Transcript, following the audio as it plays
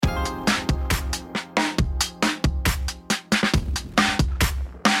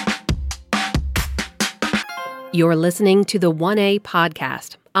You're listening to the 1A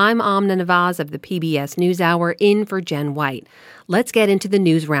podcast. I'm Amna Nawaz of the PBS NewsHour in for Jen White. Let's get into the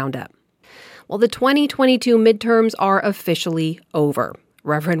news roundup. Well, the 2022 midterms are officially over.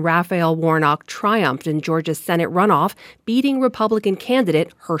 Reverend Raphael Warnock triumphed in Georgia's Senate runoff, beating Republican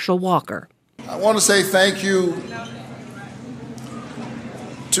candidate Herschel Walker. I want to say thank you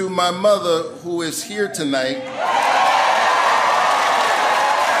to my mother, who is here tonight.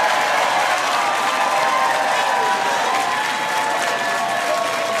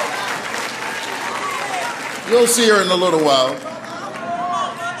 You'll see her in a little while.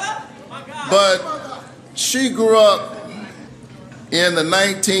 But she grew up in the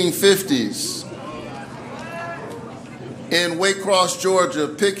 1950s in Waycross, Georgia,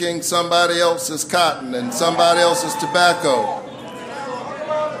 picking somebody else's cotton and somebody else's tobacco.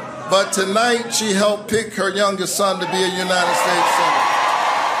 But tonight, she helped pick her youngest son to be a United States Senator.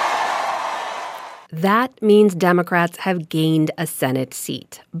 That means Democrats have gained a Senate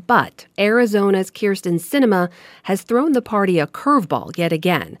seat. But Arizona's Kyrsten Sinema has thrown the party a curveball yet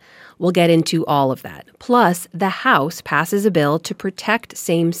again. We'll get into all of that. Plus, the House passes a bill to protect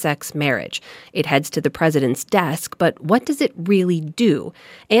same-sex marriage. It heads to the president's desk, but what does it really do?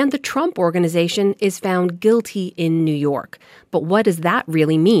 And the Trump Organization is found guilty in New York. But what does that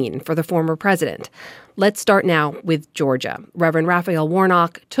really mean for the former president? Let's start now with Georgia. Reverend Raphael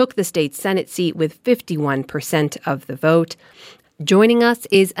Warnock took the state Senate seat with 51% of the vote. Joining us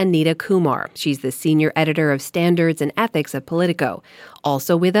is Anita Kumar. She's the senior editor of Standards and Ethics at Politico.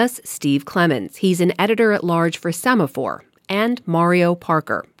 Also with us, Steve Clemons. He's an editor-at-large for Semafor. And Mario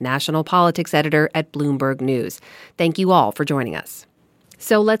Parker, national politics editor at Bloomberg News. Thank you all for joining us.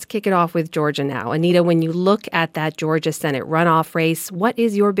 So let's kick it off with Georgia now. Anita, when you look at that Georgia Senate runoff race, what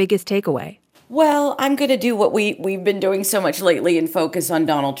is your biggest takeaway? Well, I'm going to do what we've been doing so much lately and focus on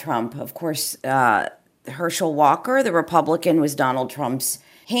Donald Trump. Of course, Herschel Walker, the Republican, was Donald Trump's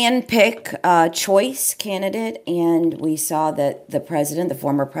handpick choice candidate. And we saw that the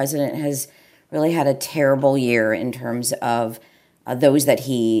former president, has really had a terrible year in terms of those that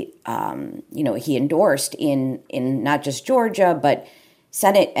he endorsed in not just Georgia, but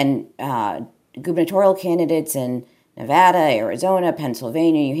Senate and gubernatorial candidates in Nevada, Arizona,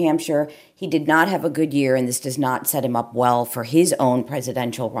 Pennsylvania, New Hampshire. He did not have a good year, and this does not set him up well for his own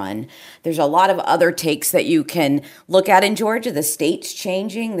presidential run. There's a lot of other takes that you can look at in Georgia. The state's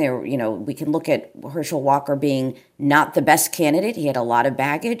changing. We can look at Herschel Walker being not the best candidate. He had a lot of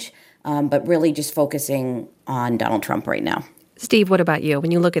baggage, but really just focusing on Donald Trump right now. Steve, what about you? When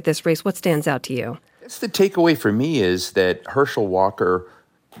you look at this race, what stands out to you? That's the takeaway for me, is that Herschel Walker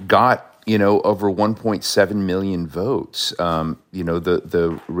got over 1.7 million votes.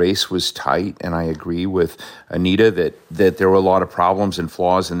 The race was tight, and I agree with Anita that there were a lot of problems and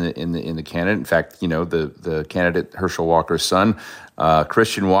flaws in the candidate. In fact, the candidate, Herschel Walker's son,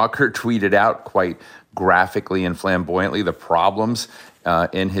 Christian Walker, tweeted out quite graphically and flamboyantly the problems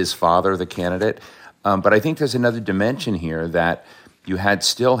in his father, the candidate. But I think there's another dimension here, that you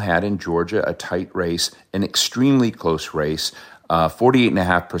still had in Georgia a tight race, an extremely close race.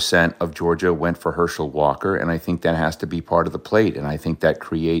 48.5% of Georgia went for Herschel Walker, and I think that has to be part of the plate. And I think that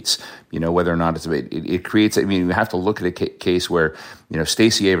creates, whether or not it creates, you have to look at a case where,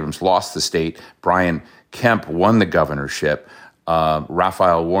 Stacey Abrams lost the state, Brian Kemp won the governorship,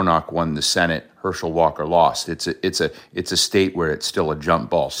 Raphael Warnock won the Senate, Herschel Walker lost. It's a state where it's still a jump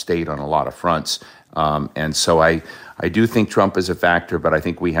ball state on a lot of fronts. And so I do think Trump is a factor, but I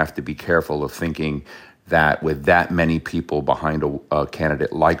think we have to be careful of thinking that with that many people behind a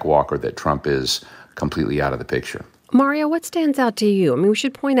candidate like Walker, that Trump is completely out of the picture. Mario, what stands out to you? I mean, we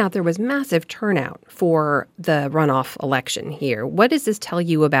should point out there was massive turnout for the runoff election here. What does this tell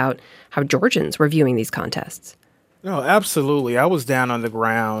you about how Georgians were viewing these contests? No, absolutely. I was down on the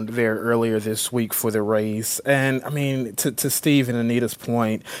ground there earlier this week for the race. And I mean, to Steve and Anita's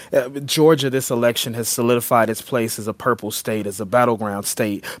point, Georgia, this election has solidified its place as a purple state, as a battleground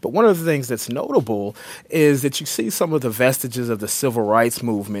state. But one of the things that's notable is that you see some of the vestiges of the civil rights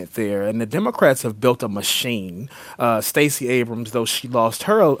movement there. And the Democrats have built a machine. Stacey Abrams, though she lost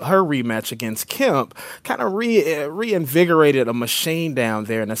her rematch against Kemp, kind of reinvigorated a machine down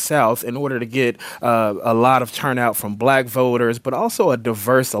there in the South in order to get a lot of turnout from black voters, but also a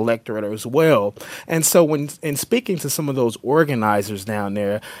diverse electorate as well. And so when in speaking to some of those organizers down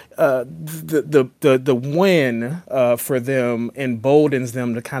there, the win for them emboldens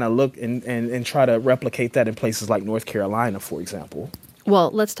them to kind of look and try to replicate that in places like North Carolina, for example. Well,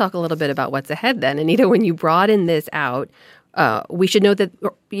 let's talk a little bit about what's ahead then. Anita, when you broaden this out, We should note that,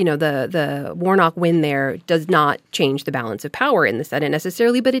 the Warnock win there does not change the balance of power in the Senate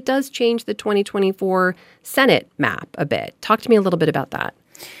necessarily, but it does change the 2024 Senate map a bit. Talk to me a little bit about that.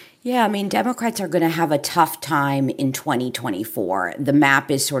 Yeah, I mean, Democrats are going to have a tough time in 2024. The map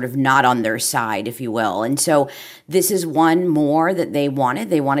is sort of not on their side, if you will. And so this is one more that they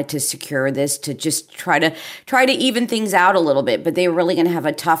wanted. They wanted to secure this to just try to even things out a little bit, but they're really going to have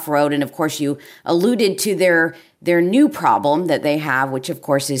a tough road. And of course, you alluded to their new problem that they have, which of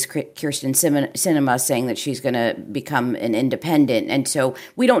course is Kyrsten Sinema saying that she's going to become an independent. And so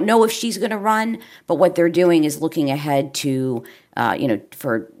we don't know if she's going to run, but what they're doing is looking ahead to,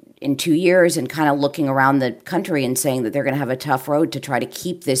 for in 2 years and kind of looking around the country and saying that they're going to have a tough road to try to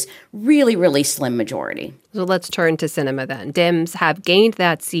keep this really, really slim majority. So let's turn to Sinema then. Dems have gained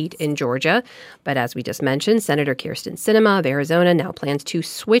that seat in Georgia, but as we just mentioned, Senator Kyrsten Sinema of Arizona now plans to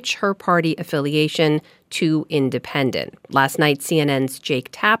switch her party affiliation to independent. Last night, CNN's Jake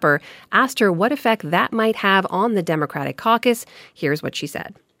Tapper asked her what effect that might have on the Democratic caucus. Here's what she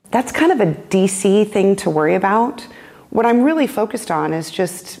said. That's kind of a D.C. thing to worry about. What I'm really focused on is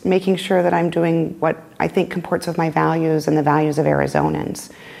just making sure that I'm doing what I think comports with my values and the values of Arizonans.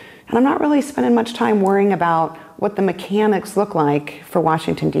 And I'm not really spending much time worrying about what the mechanics look like for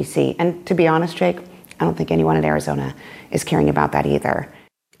Washington, D.C. And to be honest, Jake, I don't think anyone in Arizona is caring about that either.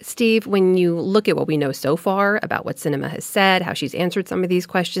 Steve, when you look at what we know so far about what Sinema has said, how she's answered some of these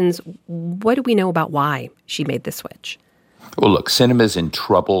questions, what do we know about why she made the switch? Well, look, Sinema's in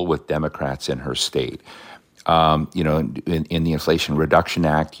trouble with Democrats in her state. In the Inflation Reduction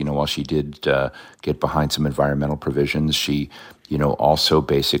Act, while she did get behind some environmental provisions, she, also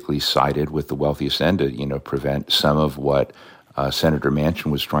basically sided with the wealthiest end to, prevent some of what Senator Manchin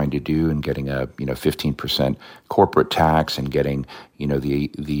was trying to do and getting a, 15% corporate tax and getting,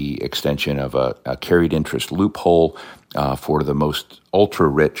 the extension of a carried interest loophole for the most ultra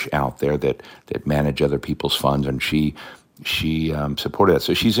rich out there that manage other people's funds. And she supported that.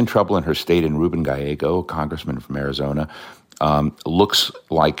 So she's in trouble in her state, and Ruben Gallego, congressman from Arizona, looks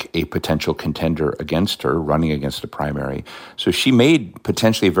like a potential contender against her, running against a primary. So she made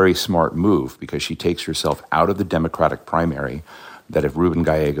potentially a very smart move because she takes herself out of the Democratic primary, that if Ruben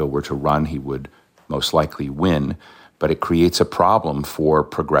Gallego were to run, he would most likely win. But it creates a problem for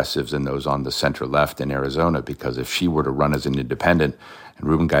progressives and those on the center left in Arizona, because if she were to run as an independent and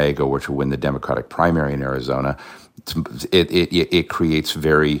Ruben Gallego were to win the Democratic primary in Arizona, it creates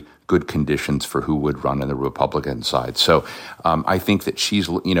very good conditions for who would run on the Republican side. So I think that she's,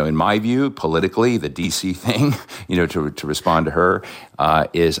 in my view, politically, the D.C. thing, to respond to her,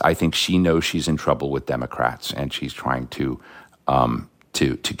 is I think she knows she's in trouble with Democrats, and she's trying to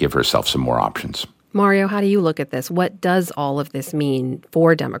give herself some more options. Mario, how do you look at this? What does all of this mean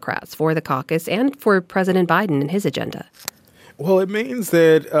for Democrats, for the caucus, and for President Biden and his agenda? Well, it means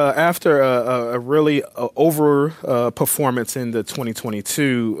that after a really over performance in the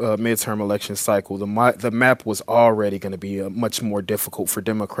 2022 midterm election cycle, the map was already going to be much more difficult for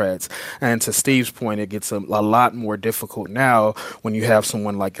Democrats. And to Steve's point, it gets a lot more difficult now when you have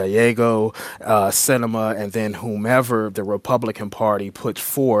someone like Gallego, Sinema, and then whomever the Republican Party put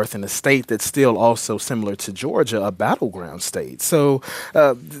forth in a state that's still also similar to Georgia, a battleground state. So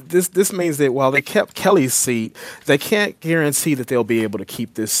this means that while they kept Kelly's seat, they can't guarantee that they'll be able to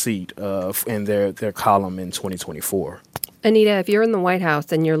keep this seat in their column in 2024. Anita, if you're in the White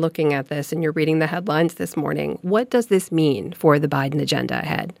House and you're looking at this and you're reading the headlines this morning, what does this mean for the Biden agenda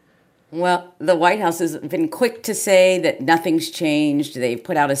ahead? Well, the White House has been quick to say that nothing's changed. They've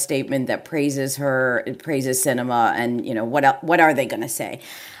put out a statement that praises her, praises Sinema, and what are they going to say?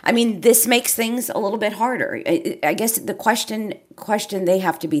 I mean, this makes things a little bit harder. I guess the question they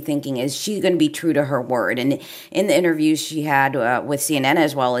have to be thinking is, she's going to be true to her word. And in the interviews she had with CNN,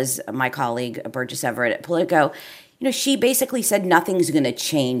 as well as my colleague Burgess Everett at Politico, she basically said nothing's going to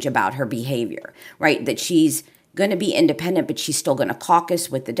change about her behavior, right? That she's going to be independent, but she's still going to caucus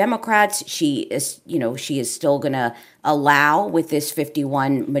with the Democrats. She is still going to allow, with this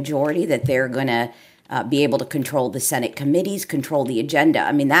 51 majority, that they're going to be able to control the Senate committees, control the agenda.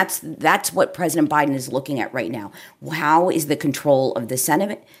 I mean, that's what President Biden is looking at right now. How is the control of the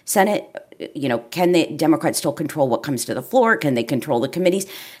Senate? Can the Democrats still control what comes to the floor? Can they control the committees?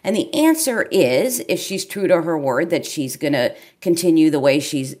 And the answer is, if she's true to her word that she's going to continue the way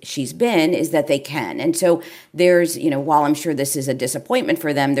she's been, is that they can. And so there's, while I'm sure this is a disappointment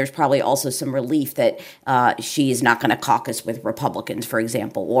for them, there's probably also some relief that she is not going to caucus with Republicans, for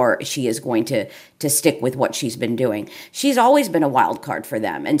example, or she is going to stick with what she's been doing. She's always been a wild card for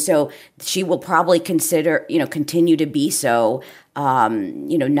them. And so she will probably continue to be so.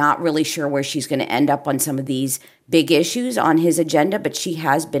 Not really sure where she's going to end up on some of these big issues on his agenda, but she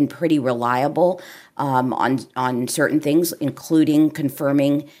has been pretty reliable on certain things, including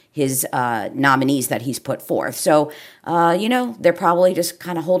confirming his nominees that he's put forth. So, they're probably just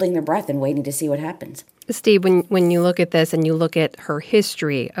kind of holding their breath and waiting to see what happens. Steve, when you look at this and you look at her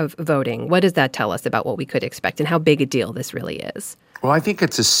history of voting, what does that tell us about what we could expect and how big a deal this really is? Well, I think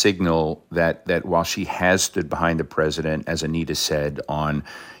it's a signal that while she has stood behind the president, as Anita said, on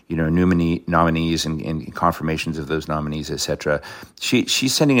nominees and confirmations of those nominees, et cetera,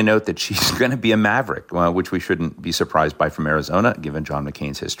 she's sending a note that she's going to be a maverick, which we shouldn't be surprised by from Arizona, given John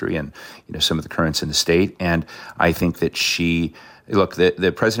McCain's history and some of the currents in the state. And I think that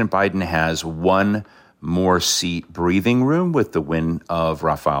the President Biden has one more seat breathing room with the win of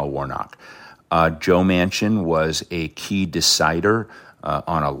Raphael Warnock. Joe Manchin was a key decider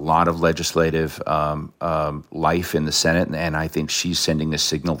on a lot of legislative life in the Senate, and I think she's sending a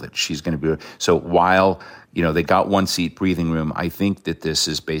signal that she's going to be. So while they got one seat breathing room, I think that this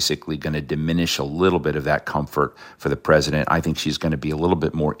is basically going to diminish a little bit of that comfort for the president. I think she's going to be a little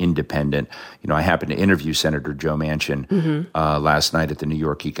bit more independent. I happened to interview Senator Joe Manchin last night at the New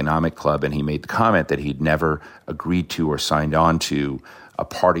York Economic Club, and he made the comment that he'd never agreed to or signed on to a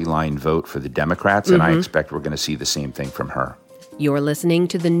party line vote for the Democrats, and I expect we're going to see the same thing from her. You're listening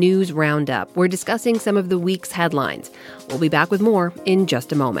to the News Roundup. We're discussing some of the week's headlines. We'll be back with more in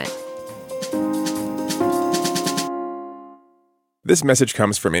just a moment. This message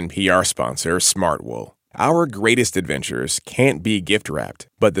comes from NPR sponsor Smartwool. Our greatest adventures can't be gift-wrapped,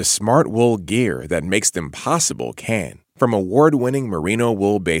 but the Smartwool gear that makes them possible can. From award-winning merino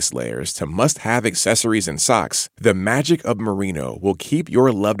wool base layers to must-have accessories and socks, the magic of merino will keep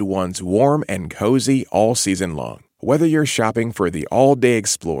your loved ones warm and cozy all season long. Whether you're shopping for the all-day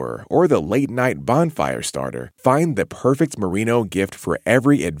explorer or the late-night bonfire starter, find the perfect merino gift for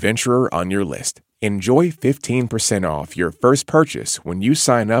every adventurer on your list. Enjoy 15% off your first purchase when you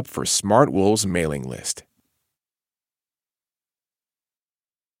sign up for Smartwool's mailing list.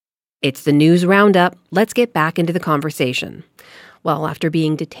 It's the News Roundup. Let's get back into the conversation. Well, after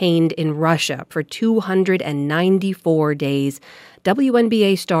being detained in Russia for 294 days,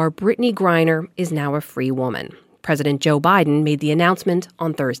 WNBA star Brittney Griner is now a free woman. President Joe Biden made the announcement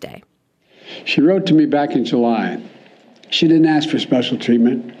on Thursday. She wrote to me back in July. She didn't ask for special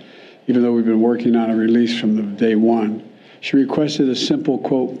treatment, even though we've been working on a release from the day one. She requested a simple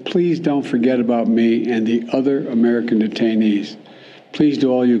quote, "Please don't forget about me and the other American detainees. Please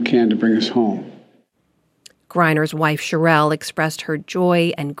do all you can to bring us home." Griner's wife, Sherelle, expressed her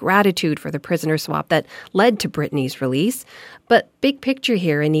joy and gratitude for the prisoner swap that led to Brittney's release. But big picture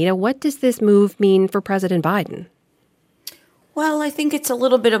here, Anita, what does this move mean for President Biden? Well, I think it's a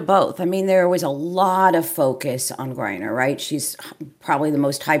little bit of both. I mean, there was a lot of focus on Griner, right? She's probably the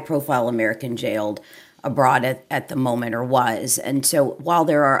most high-profile American jailed abroad at the moment, or was. And so while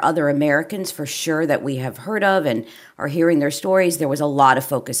there are other Americans for sure that we have heard of and are hearing their stories, there was a lot of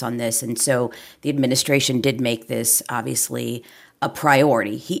focus on this. And so the administration did make this obviously a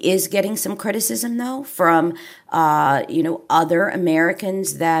priority. He is getting some criticism, though, from other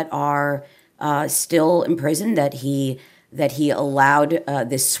Americans that are still in prison, that he allowed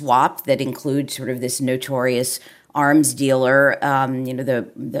this swap that includes sort of this notorious arms dealer,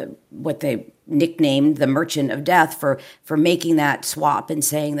 what they nicknamed the Merchant of Death, for making that swap and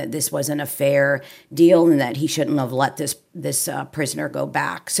saying that this wasn't a fair deal and that he shouldn't have let this prisoner go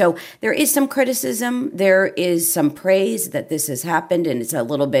back. So there is some criticism. There is some praise that this has happened, and it's a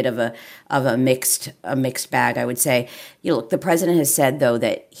little bit of a mixed bag, I would say. Look, the president has said, though,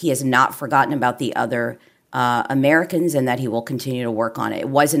 that he has not forgotten about the other Americans and that he will continue to work on it. It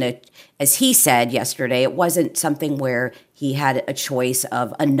wasn't as he said yesterday, it wasn't something where he had a choice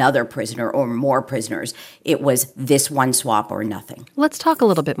of another prisoner or more prisoners. It was this one swap or nothing. Let's talk a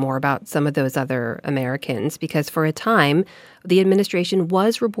little bit more about some of those other Americans, because for a time, the administration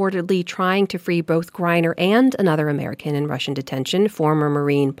was reportedly trying to free both Griner and another American in Russian detention, former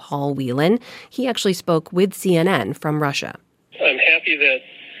Marine Paul Whelan. He actually spoke with CNN from Russia. I'm happy that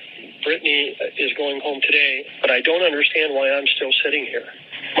Brittney is going home today, but I don't understand why I'm still sitting here.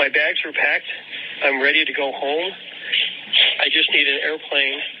 My bags are packed. I'm ready to go home. I just need an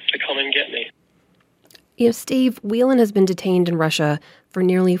airplane to come and get me. Steve, Whelan has been detained in Russia for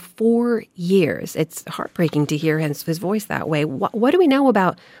nearly 4 years. It's heartbreaking to hear his voice that way. What do we know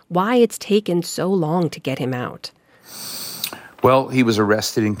about why it's taken so long to get him out? Well, he was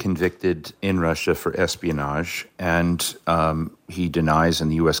arrested and convicted in Russia for espionage, and he denies,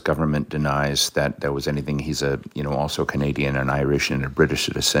 and the U.S. government denies that there was anything. He's also Canadian and Irish and a British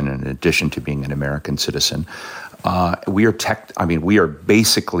citizen, in addition to being an American citizen. We are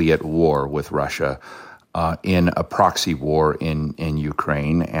basically at war with Russia. in a proxy war in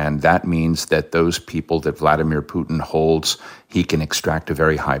Ukraine. And that means that those people that Vladimir Putin holds, he can extract a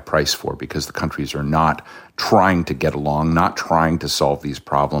very high price for, because the countries are not trying to get along, not trying to solve these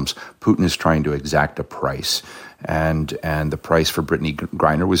problems. Putin is trying to exact a price. And the price for Brittany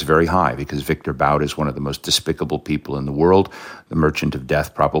Griner was very high, because Victor Bout is one of the most despicable people in the world. The Merchant of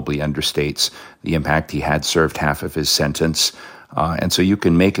Death probably understates the impact. He had served half of his sentence. And so you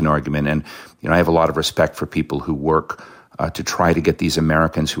can make an argument. And, I have a lot of respect for people who work to try to get these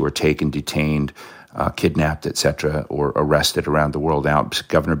Americans who are taken, detained, kidnapped, et cetera, or arrested around the world out.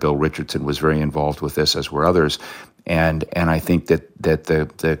 Governor Bill Richardson was very involved with this, as were others. And I think that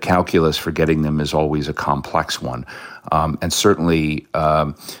the calculus for getting them is always a complex one. And certainly,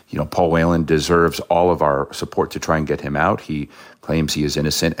 Paul Whelan deserves all of our support to try and get him out. He claims he is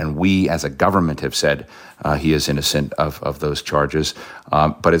innocent, and we as a government have said he is innocent of those charges.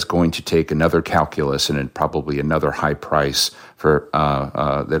 But it's going to take another calculus and probably another high price for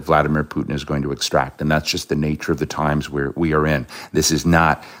that Vladimir Putin is going to extract. And that's just the nature of the times we are in. This is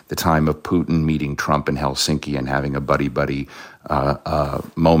not the time of Putin meeting Trump in Helsinki and having a buddy-buddy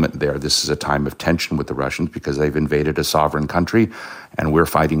moment there. This is a time of tension with the Russians because they've invaded a sovereign country, and we're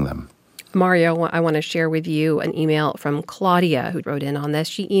fighting them. Mario, I want to share with you an email from Claudia, who wrote in on this.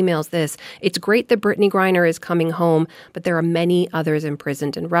 She emails this: "It's great that Brittany Griner is coming home, but there are many others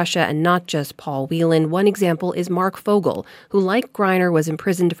imprisoned in Russia, and not just Paul Whelan. One example is Mark Fogel, who, like Griner, was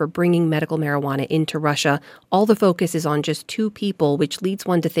imprisoned for bringing medical marijuana into Russia. All the focus is on just two people, which leads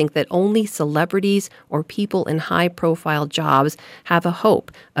one to think that only celebrities or people in high-profile jobs have a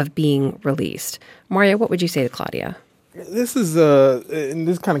hope of being released." Mario, what would you say to Claudia? This is and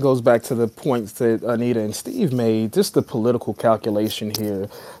this kind of goes back to the points that Anita and Steve made, just the political calculation here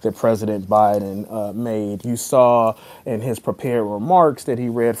that President Biden made. You saw in his prepared remarks that he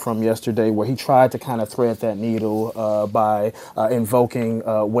read from yesterday where he tried to kind of thread that needle by invoking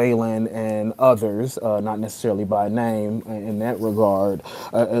Whelan and others, not necessarily by name in that regard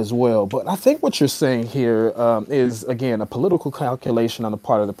as well. But I think what you're saying here is, again, a political calculation on the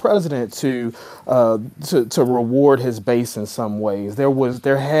part of the president to reward his base in some ways.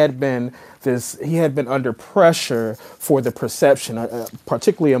 There had been this, he had been under pressure for the perception,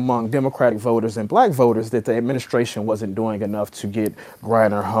 particularly among Democratic voters and black voters, that the administration wasn't doing enough to get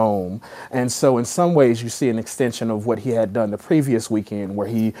Griner home. And so in some ways you see an extension of what he had done the previous weekend, where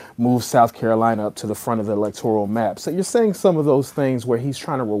he moved South Carolina up to the front of the electoral map. So you're saying some of those things where he's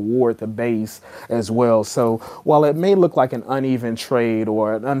trying to reward the base as well. So while it may look like an uneven trade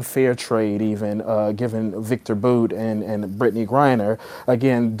or an unfair trade even, given Victor Bout and Brittany Griner,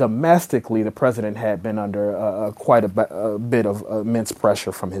 again, domestically, the president had been under quite a bit of immense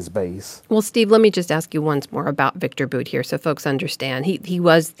pressure from his base. Well, Steve, let me just ask you once more about Victor Bout here so folks understand. He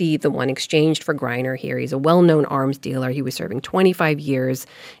was the one exchanged for Griner here. He's a well-known arms dealer. He was serving 25 years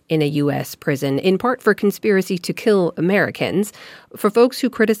in a U.S. prison, in part for conspiracy to kill Americans. For folks who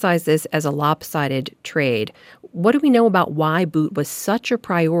criticize this as a lopsided trade, what do we know about why Bout was such a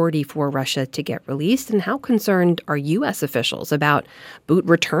priority for Russia to get released, and how concerned are U.S. officials about Bout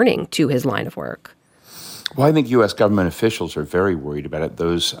returning to his line of work? Well, I think U.S. government officials are very worried about it.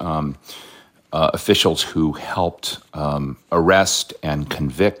 Those officials who helped arrest and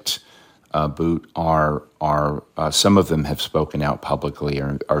convict Bout are some of them have spoken out publicly,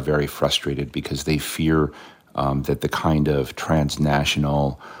 are very frustrated because they fear that the kind of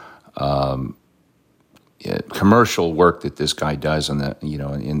transnational commercial work that this guy does on the,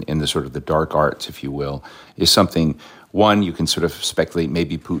 in the sort of the dark arts, if you will, is something. One, you can sort of speculate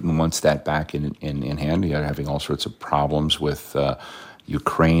maybe Putin wants that back in hand. You're having all sorts of problems with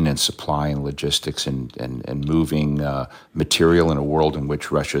Ukraine and supply and logistics and moving material in a world in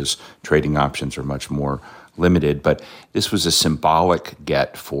which Russia's trading options are much more limited. But this was a symbolic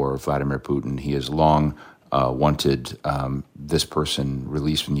get for Vladimir Putin. He has long wanted this person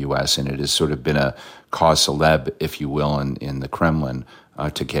released from the U.S., and it has sort of been a cause célèbre, if you will, in the Kremlin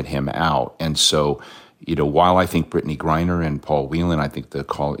to get him out. And so, while I think Brittany Griner and Paul Whelan, I think the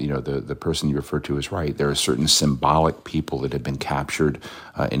person you referred to is right. There are certain symbolic people that have been captured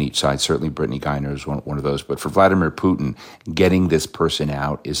in each side. Certainly Brittany Griner is one of those. But for Vladimir Putin, getting this person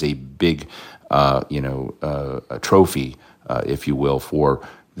out is a big, a trophy, if you will, for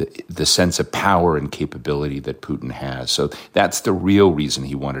the sense of power and capability that Putin has. So that's the real reason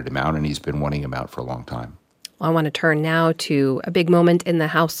he wanted him out, and he's been wanting him out for a long time. I want to turn now to a big moment in the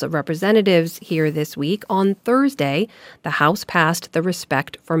House of Representatives here this week. On Thursday, the House passed the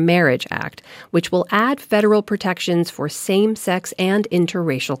Respect for Marriage Act, which will add federal protections for same-sex and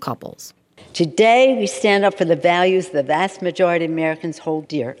interracial couples. Today, we stand up for the values the vast majority of Americans hold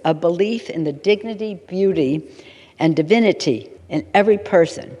dear, a belief in the dignity, beauty, and divinity in every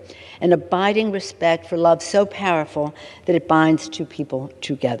person, an abiding respect for love so powerful that it binds two people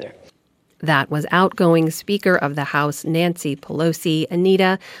together. That was outgoing Speaker of the House Nancy Pelosi.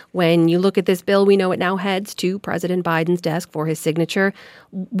 Anita, when you look at this bill, we know it now heads to President Biden's desk for his signature.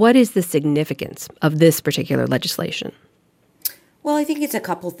 What is the significance of this particular legislation? Well, I think it's a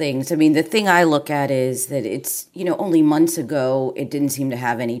couple things. I mean, the thing I look at is that it's, only months ago, it didn't seem to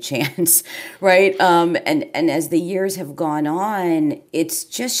have any chance, right? And as the years have gone on, it's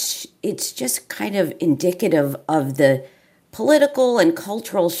just kind of indicative of the political and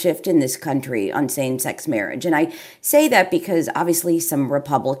cultural shift in this country on same-sex marriage. And I say that because obviously some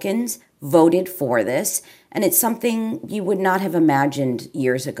Republicans voted for this, and it's something you would not have imagined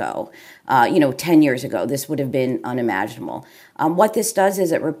years ago. 10 years ago, this would have been unimaginable. What this does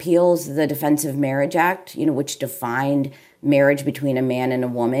is it repeals the Defense of Marriage Act, which defined marriage between a man and a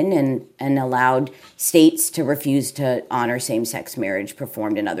woman and allowed states to refuse to honor same-sex marriage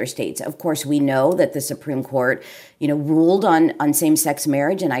performed in other states. Of course, we know that the Supreme Court, ruled on same-sex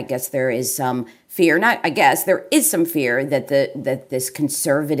marriage, and I guess there is some fear, there is some fear that this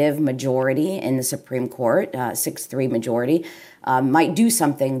conservative majority in the Supreme Court, 6-3 majority, might do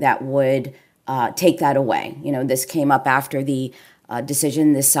something that would take that away. This came up after the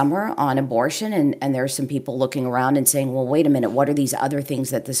decision this summer on abortion, and there's some people looking around and saying, well, wait a minute, what are these other things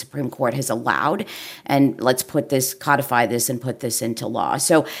that the Supreme Court has allowed? And let's codify this and put this into law.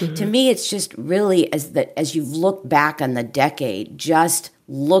 So to me, it's just really, as you've looked back on the decade, just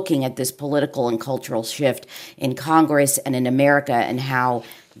looking at this political and cultural shift in Congress and in America and how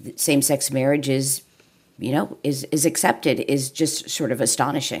same-sex marriage is accepted is just sort of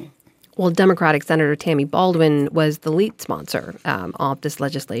astonishing. Well, Democratic Senator Tammy Baldwin was the lead sponsor of this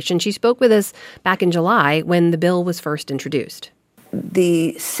legislation. She spoke with us back in July when the bill was first introduced.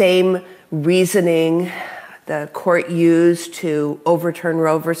 The same reasoning the court used to overturn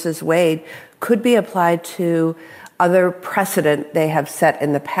Roe versus Wade could be applied to other precedent they have set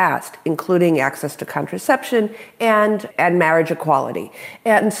in the past, including access to contraception and marriage equality.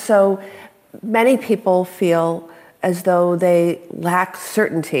 And so many people feel as though they lack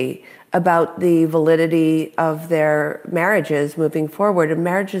certainty about the validity of their marriages moving forward. And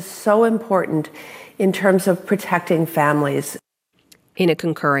marriage is so important in terms of protecting families. In a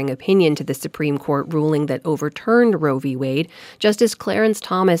concurring opinion to the Supreme Court ruling that overturned Roe v. Wade, Justice Clarence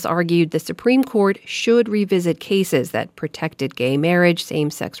Thomas argued the Supreme Court should revisit cases that protected gay marriage,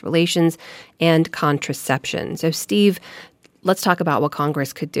 same-sex relations, and contraception. So, Steve, let's talk about what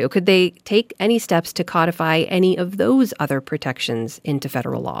Congress could do. Could they take any steps to codify any of those other protections into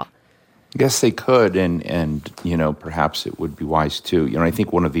federal law? Yes, they could, and perhaps it would be wise too. I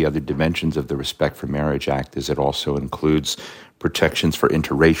think one of the other dimensions of the Respect for Marriage Act is it also includes protections for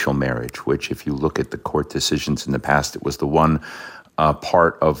interracial marriage, which, if you look at the court decisions in the past, it was the one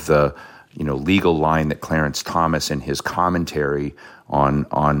part of the legal line that Clarence Thomas, in his commentary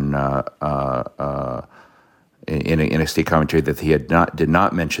in a state commentary, that he did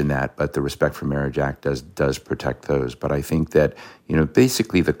not mention that, but the Respect for Marriage Act does protect those. But I think that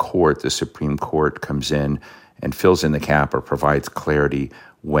basically the Supreme Court comes in and fills in the gap or provides clarity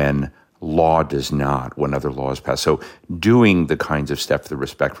when law does not, when other laws pass. So doing the kinds of steps, the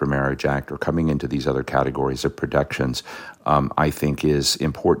Respect for Marriage Act, or coming into these other categories of protections, I think is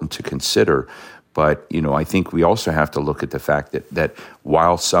important to consider. But I think we also have to look at the fact that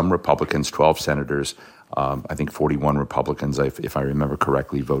while some Republicans, 12 senators, I think 41 Republicans, if I remember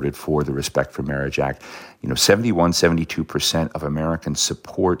correctly, voted for the Respect for Marriage Act. 72% of Americans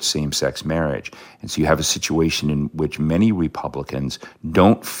support same-sex marriage. And so you have a situation in which many Republicans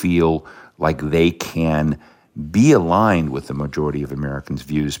don't feel like they can be aligned with the majority of Americans'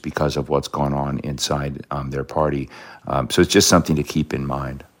 views because of what's gone on inside their party. So it's just something to keep in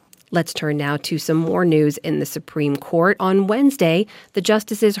mind. Let's turn now to some more news in the Supreme Court. On Wednesday, the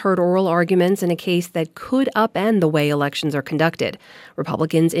justices heard oral arguments in a case that could upend the way elections are conducted.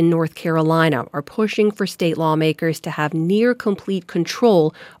 Republicans in North Carolina are pushing for state lawmakers to have near complete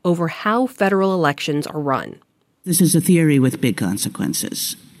control over how federal elections are run. This is a theory with big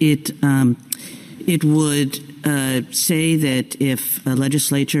consequences. It would say that if a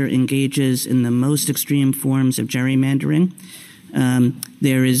legislature engages in the most extreme forms of gerrymandering,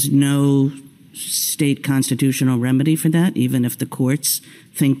 there is no state constitutional remedy for that, even if the courts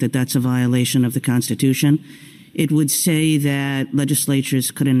think that that's a violation of the Constitution. It would say that legislatures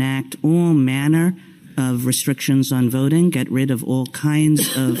could enact all manner of restrictions on voting, get rid of all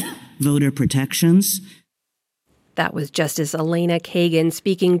kinds of voter protections. That was Justice Elena Kagan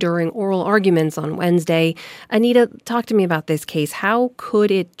speaking during oral arguments on Wednesday. Anita, talk to me about this case. How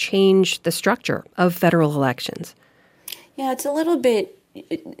could it change the structure of federal elections? Yeah, it's a little bit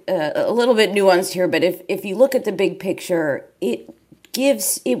nuanced here, but if you look at the big picture, it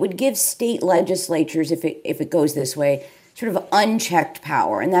would give state legislatures, if it goes this way, sort of unchecked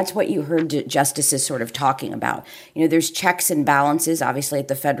power. And that's what you heard justices sort of talking about. There's checks and balances, obviously, at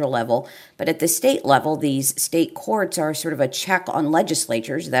the federal level. But at the state level, these state courts are sort of a check on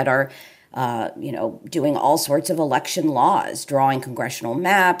legislatures that are, doing all sorts of election laws, drawing congressional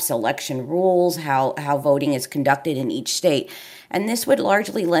maps, election rules, how voting is conducted in each state. And this would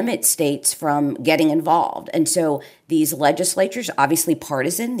largely limit states from getting involved. And so these legislatures, obviously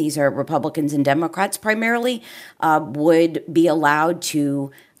partisan, these are Republicans and Democrats primarily, would be allowed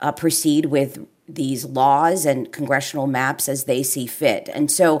to proceed with these laws and congressional maps as they see fit.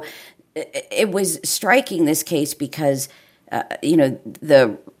 And so it was striking, this case, because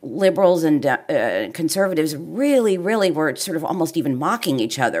the liberals and conservatives really were sort of almost even mocking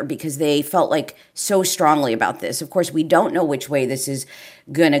each other because they felt like so strongly about this. Of course, we don't know which way this is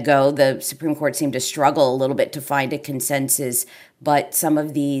going to go. The Supreme Court seemed to struggle a little bit to find a consensus, but some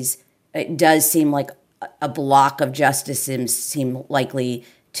of these, it does seem like a block of justices seem likely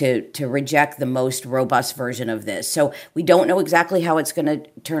to reject the most robust version of this. So we don't know exactly how it's going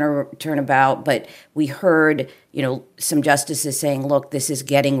to turn about, but we heard, some justices saying, look, this is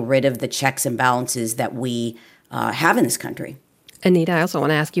getting rid of the checks and balances that we have in this country. Anita, I also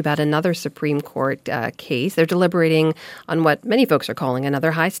want to ask you about another Supreme Court case. They're deliberating on what many folks are calling another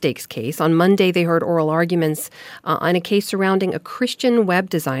high-stakes case. On Monday, they heard oral arguments on a case surrounding a Christian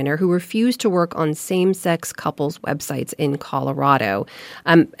web designer who refused to work on same-sex couples' websites in Colorado.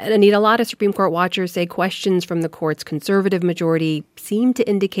 And Anita, a lot of Supreme Court watchers say questions from the court's conservative majority seem to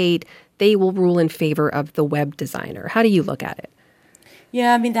indicate they will rule in favor of the web designer. How do you look at it?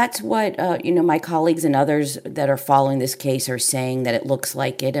 Yeah, I mean, that's what, my colleagues and others that are following this case are saying, that it looks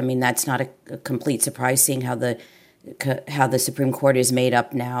like it. I mean, that's not a complete surprise, seeing how the Supreme Court is made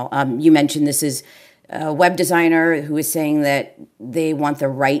up now. You mentioned this is a web designer who is saying that they want the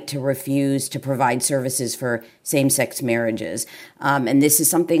right to refuse to provide services for same-sex marriages. And this is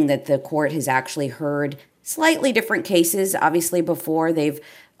something that the court has actually heard slightly different cases. Obviously, before they've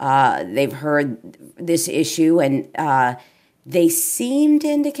heard this issue, and they seem to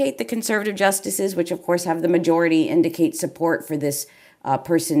indicate, the conservative justices, which of course have the majority, indicate support for this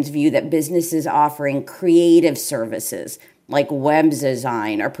person's view that businesses offering creative services like web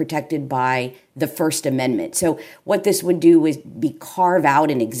design are protected by the First Amendment. So what this would do is carve out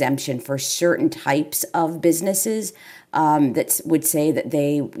an exemption for certain types of businesses that would say that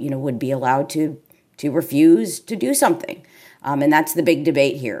they would be allowed to refuse to do something. And that's the big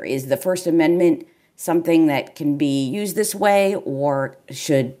debate here. Is the First Amendment something that can be used this way, or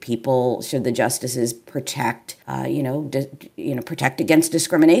should the justices protect, protect against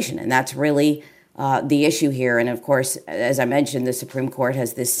discrimination? And that's really the issue here. And of course, as I mentioned, the Supreme Court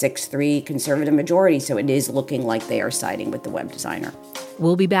has this 6-3 conservative majority, so it is looking like they are siding with the web designer.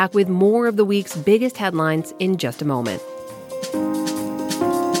 We'll be back with more of the week's biggest headlines in just a moment.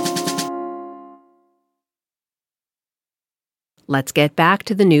 Let's get back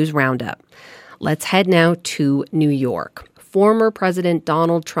to the news roundup. Let's head now to New York. Former President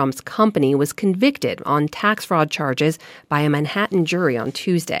Donald Trump's company was convicted on tax fraud charges by a Manhattan jury on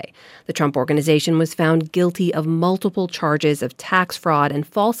Tuesday. The Trump Organization was found guilty of multiple charges of tax fraud and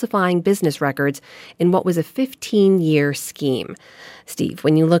falsifying business records in what was a 15-year scheme. Steve,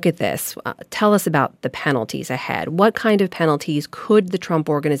 when you look at this, tell us about the penalties ahead. What kind of penalties could the Trump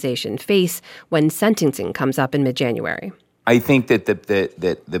Organization face when sentencing comes up in mid-January? I think that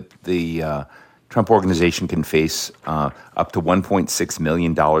the Trump Organization can face up to $1.6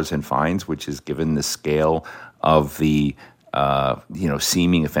 million in fines, which is, given the scale of the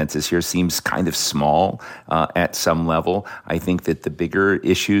seeming offenses here, seems kind of small at some level. I think that the bigger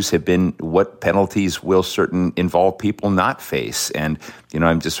issues have been what penalties will certain involved people not face. And,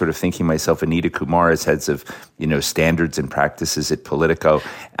 I'm just sort of thinking myself, Anita Kumar as heads of, standards and practices at Politico.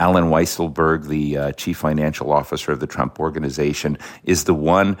 Alan Weisselberg, the chief financial officer of the Trump Organization, is the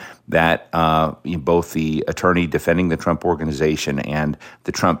one that both the attorney defending the Trump Organization and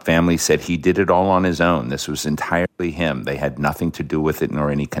the Trump family said he did it all on his own. This was entirely him. They had nothing to do with it nor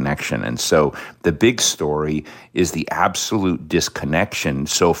any connection. And so the big story is the absolute disconnection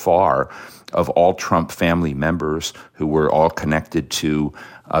so far of all Trump family members who were all connected to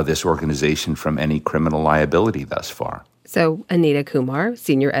this organization from any criminal liability thus far. So, Anita Kumar,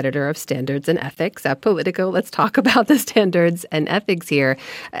 senior editor of Standards and Ethics at Politico. Let's talk about the standards and ethics here.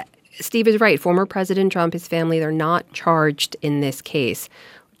 Steve is right. Former President Trump, his family, they're not charged in this case.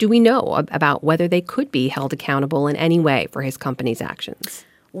 Do we know about whether they could be held accountable in any way for his company's actions?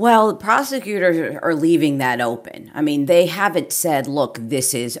 Well, prosecutors are leaving that open. I mean, they haven't said, look,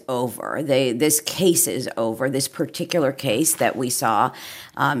 this is over. This case is over, this particular case that we saw.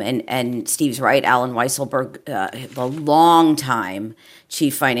 And Steve's right, Alan Weisselberg, the long-time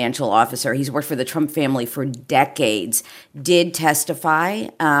chief financial officer, he's worked for the Trump family for decades, did testify,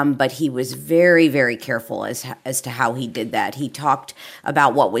 but he was very, very careful as to how he did that. He talked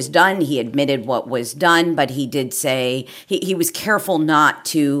about what was done. He admitted what was done, but he did say he was careful not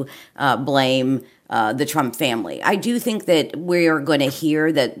to blame the Trump family. I do think that we are going to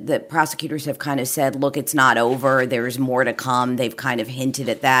hear that prosecutors have kind of said, look, it's not over. There's more to come. They've kind of hinted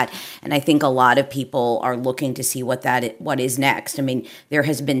at that. And I think a lot of people are looking to see what is next. I mean, there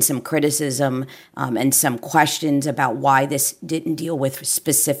has been some criticism and some questions about why this didn't deal with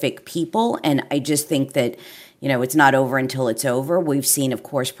specific people. And I just think that, it's not over until it's over. We've seen, of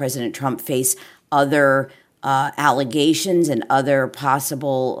course, President Trump face other allegations and other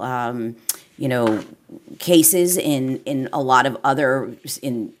possible cases in a lot of other,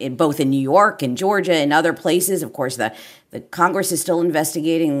 in both in New York and Georgia and other places. Of course, the Congress is still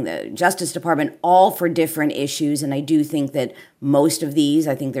investigating, the Justice Department, all for different issues. And I do think that most of these,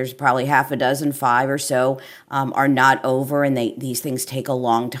 I think there's probably 6, 5 or so, are not over, and these things take a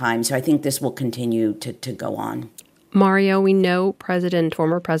long time. So I think this will continue to go on. Mario, we know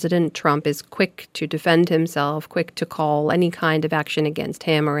former President Trump is quick to defend himself, quick to call any kind of action against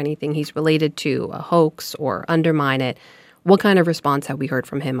him or anything he's related to a hoax or undermine it. What kind of response have we heard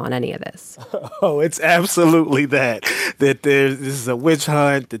from him on any of this? Oh, it's absolutely that this is a witch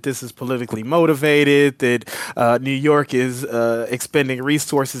hunt, that this is politically motivated, that New York is expending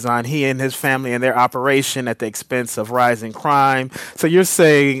resources on he and his family and their operation at the expense of rising crime. So you're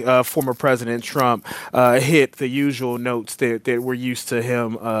saying former President Trump hit the usual notes that we're used to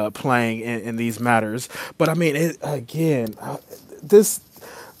him playing in these matters. But I mean,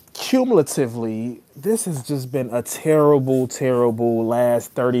 cumulatively, this has just been a terrible, terrible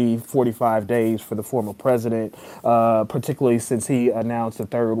last 30, 45 days for the former president, particularly since he announced the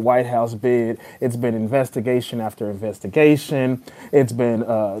third White House bid. It's been investigation after investigation. It's been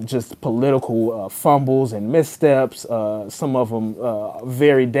just political fumbles and missteps, some of them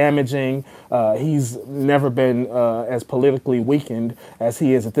very damaging. He's never been as politically weakened as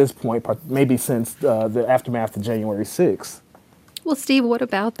he is at this point, maybe since the aftermath of January 6th. Well, Steve, what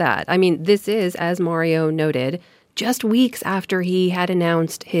about that? I mean, this is, as Mario noted, just weeks after he had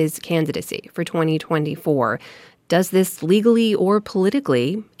announced his candidacy for 2024. Does this legally or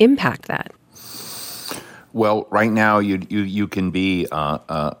politically impact that? Well, right now you can be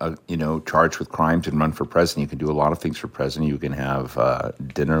charged with crimes and run for president. You can do a lot of things for president. You can have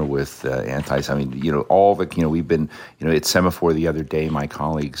dinner with all the we've been at Semaphore the other day. My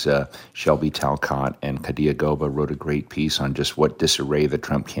colleagues Shelby Talcott and Kadia Goba wrote a great piece on just what disarray the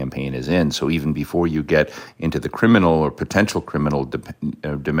Trump campaign is in. So even before you get into the criminal or potential criminal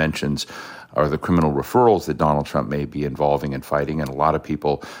dimensions, or the criminal referrals that Donald Trump may be involving and fighting. And a lot of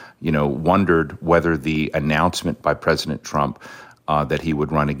people, wondered whether the announcement by President Trump that he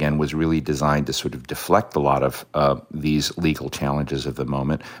would run again was really designed to sort of deflect a lot of these legal challenges of the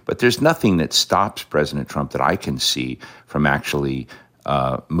moment. But there's nothing that stops President Trump that I can see from actually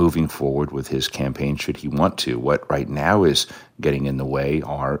moving forward with his campaign should he want to. What right now is getting in the way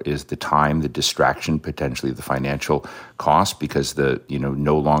is the time, the distraction, potentially the financial cost, because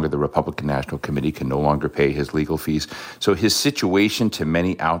no longer the Republican National Committee can no longer pay his legal fees. So his situation to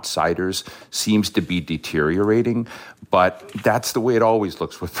many outsiders seems to be deteriorating, but that's the way it always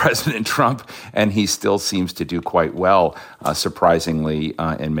looks with President Trump, and he still seems to do quite well, surprisingly,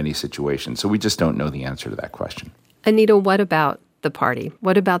 in many situations. So we just don't know the answer to that question. Anita, what about the party?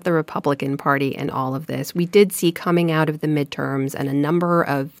 What about the Republican Party and all of this? We did see coming out of the midterms and a number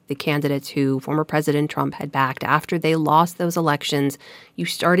of the candidates who former President Trump had backed after they lost those elections, you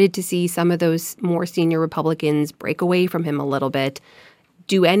started to see some of those more senior Republicans break away from him a little bit.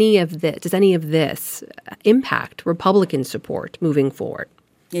 Does any of this impact Republican support moving forward?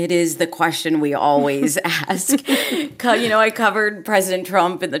 It is the question we always ask. I covered President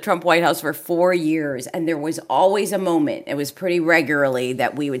Trump in the Trump White House for 4 years, and there was always a moment, it was pretty regularly,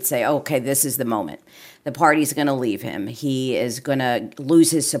 that we would say, okay, this is the moment. The party's going to leave him. He is going to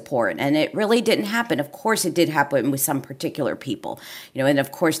lose his support. And it really didn't happen. Of course, it did happen with some particular people. And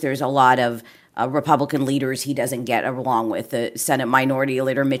of course, there's a lot of Republican leaders he doesn't get along with. The Senate Minority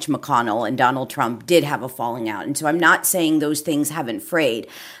Leader Mitch McConnell and Donald Trump did have a falling out. And so I'm not saying those things haven't frayed.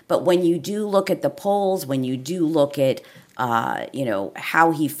 But when you do look at the polls, when you do look at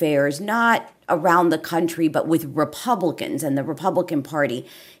how he fares, not around the country, but with Republicans and the Republican Party,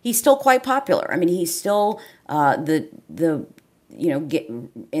 he's still quite popular. I mean, he's still get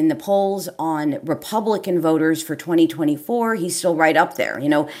in the polls on Republican voters for 2024. He's still right up there,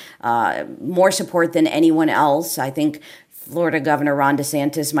 more support than anyone else. I think Florida Governor Ron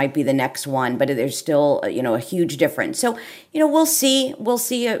DeSantis might be the next one, but there's still, a huge difference. So, we'll see.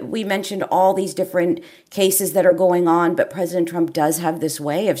 We mentioned all these different cases that are going on, but President Trump does have this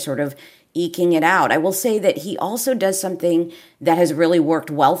way of sort of eking it out. I will say that he also does something that has really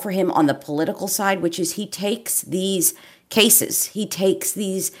worked well for him on the political side, which is he takes these cases, he takes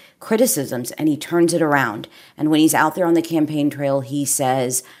these criticisms and he turns it around. And when he's out there on the campaign trail, he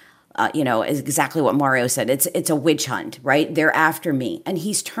says, is exactly what Mario said. It's a witch hunt, right? They're after me. And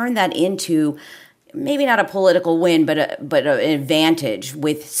he's turned that into maybe not a political win, but an advantage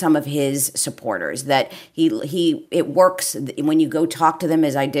with some of his supporters. That it works when you go talk to them,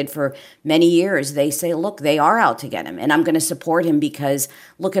 as I did for many years. They say, look, they are out to get him, and I'm going to support him because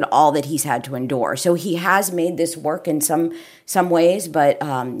look at all that he's had to endure. So he has made this work in some ways, but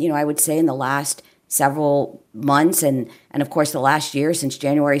I would say in the last several months and of course the last year since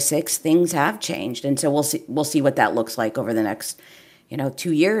January 6th, things have changed, and so we'll see what that looks like over the next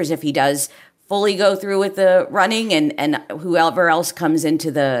 2 years if he does fully go through with the running and whoever else comes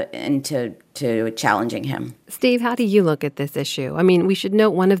into challenging him. Steve, how do you look at this issue? I mean, we should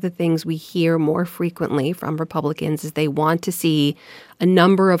note one of the things we hear more frequently from Republicans is they want to see a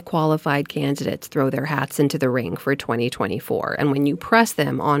number of qualified candidates throw their hats into the ring for 2024. And when you press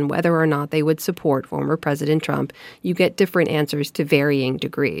them on whether or not they would support former President Trump, you get different answers to varying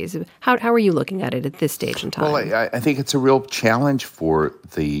degrees. How are you looking at it at this stage in time? Well, I think it's a real challenge for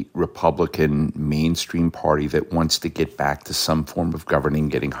the Republican mainstream party that wants to get back to some form of governing,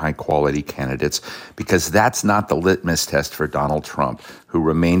 getting high-quality candidates, because that's not the litmus test for Donald Trump, who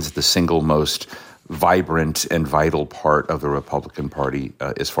remains the single most vibrant and vital part of the Republican Party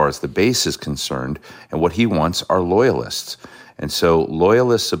as far as the base is concerned. And what he wants are loyalists. And so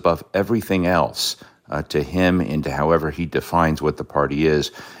loyalists above everything else to him and to however he defines what the party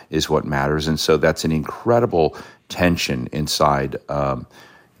is what matters. And so that's an incredible tension inside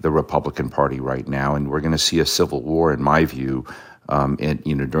the Republican Party right now. And we're going to see a civil war, in my view,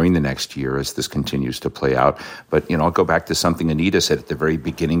 during the next year as this continues to play out. But, I'll go back to something Anita said at the very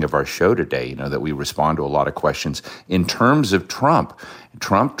beginning of our show today, that we respond to a lot of questions in terms of Trump.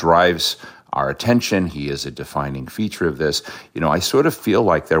 Trump drives our attention. He is a defining feature of this. I sort of feel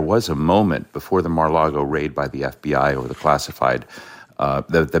like there was a moment before the Mar-a-Lago raid by the FBI over the classified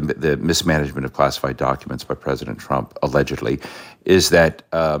the mismanagement of classified documents by President Trump, allegedly, is that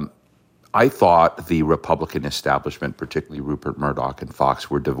I thought the Republican establishment, particularly Rupert Murdoch and Fox,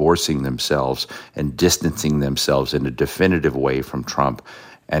 were divorcing themselves and distancing themselves in a definitive way from Trump.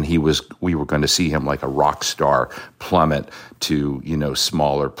 And we were going to see him like a rock star plummet to,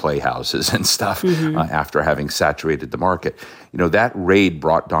 smaller playhouses and stuff after having saturated the market. That raid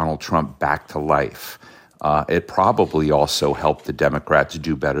brought Donald Trump back to life. It probably also helped the Democrats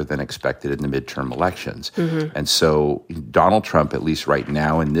do better than expected in the midterm elections. And so Donald Trump, at least right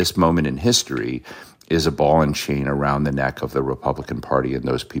now in this moment in history, is a ball and chain around the neck of the Republican Party and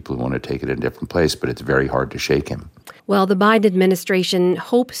those people who want to take it in a different place, but it's very hard to shake him. Well, the Biden administration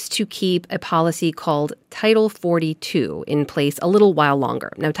hopes to keep a policy called Title 42 in place a little while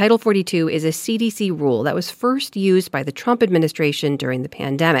longer. Now, Title 42 is a CDC rule that was first used by the Trump administration during the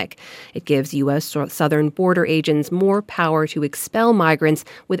pandemic. It gives U.S. southern border agents more power to expel migrants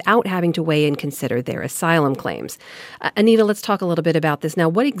without having to weigh and consider their asylum claims. Anita, let's talk a little bit about this. Now,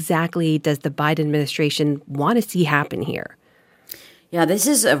 what exactly does the Biden administration want to see happen here? Yeah, this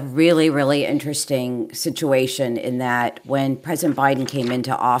is a really, really interesting situation in that when President Biden came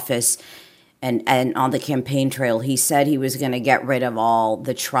into office and on the campaign trail, he said he was going to get rid of all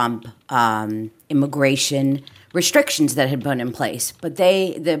the Trump immigration restrictions that had been in place. But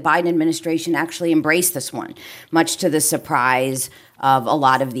the Biden administration actually embraced this one, much to the surprise of a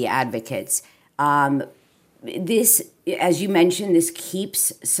lot of the advocates. This, as you mentioned, this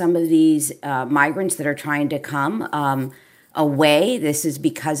keeps some of these migrants that are trying to come away. This is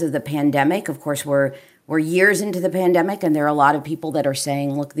because of the pandemic. Of course, we're years into the pandemic, and there are a lot of people that are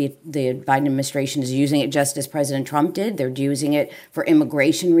saying, look, the Biden administration is using it just as President Trump did. They're using it for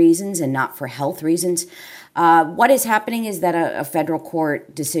immigration reasons and not for health reasons. What is happening is that a federal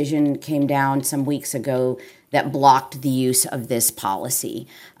court decision came down some weeks ago that blocked the use of this policy.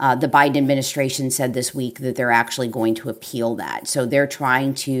 The Biden administration said this week that they're actually going to appeal that. So they're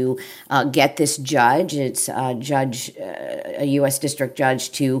trying to get this judge, a U.S. district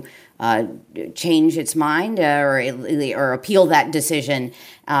judge, to change its mind or appeal that decision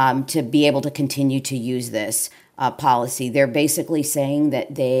to be able to continue to use this policy. They're basically saying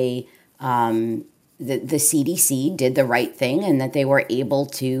that the CDC did the right thing and that they were able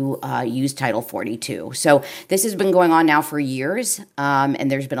to use Title 42. So this has been going on now for years, and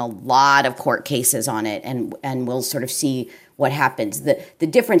there's been a lot of court cases on it, and we'll sort of see what happens. The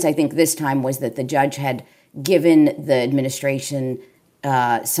difference, I think, this time was that the judge had given the administration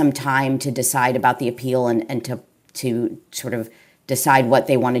some time to decide about the appeal and to sort of decide what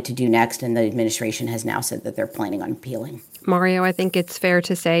they wanted to do next, and the administration has now said that they're planning on appealing. Mario, I think it's fair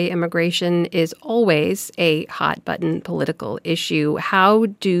to say immigration is always a hot-button political issue. How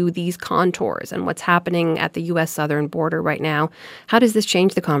do these contours and what's happening at the U.S. southern border right now, how does this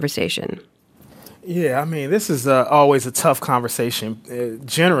change the conversation? Yeah, I mean, this is always a tough conversation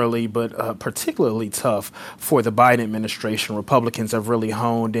generally, but particularly tough for the Biden administration. Republicans have really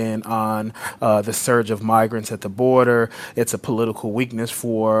honed in on the surge of migrants at the border. It's a political weakness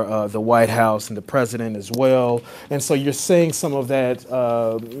for the White House and the president as well. And so you're seeing some of that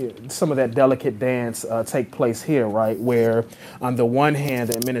delicate dance take place here, right, where on the one hand,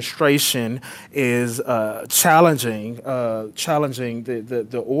 the administration is challenging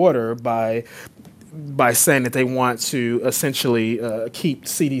the order by saying that they want to essentially keep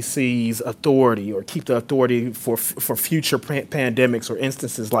CDC's authority or keep the authority for future pandemics or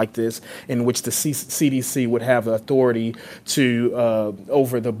instances like this in which the CDC would have the authority to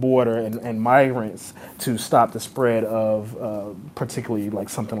over the border and migrants to stop the spread of particularly like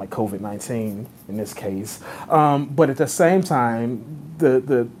something like COVID-19 in this case. But at the same time,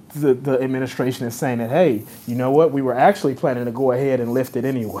 the administration is saying that, hey, you know what, we were actually planning to go ahead and lift it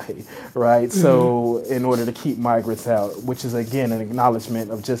anyway, right? Mm-hmm. So in order to keep migrants out, which is, again, an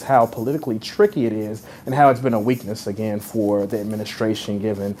acknowledgement of just how politically tricky it is and how it's been a weakness, again, for the administration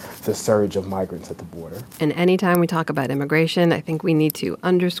given the surge of migrants at the border. And anytime we talk about immigration, I think we need to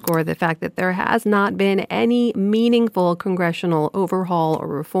underscore the fact that there has not been any meaningful congressional overhaul or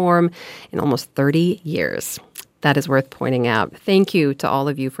reform in almost 30 years. That is worth pointing out. Thank you to all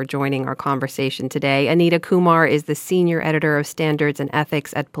of you for joining our conversation today. Anita Kumar is the senior editor of standards and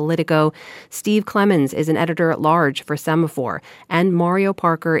ethics at Politico. Steve Clemons is an editor-at-large for Semaphore. And Mario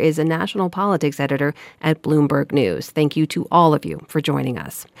Parker is a national politics editor at Bloomberg News. Thank you to all of you for joining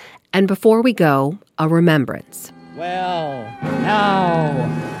us. And before we go, a remembrance. Well, now,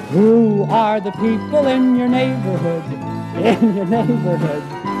 who are the people in your neighborhood? In your neighborhood?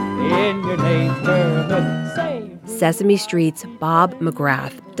 In your neighborhood? Say. Sesame Street's Bob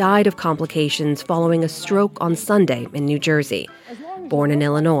McGrath died of complications following a stroke on Sunday in New Jersey. Born in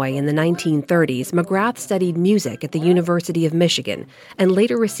Illinois in the 1930s, McGrath studied music at the University of Michigan and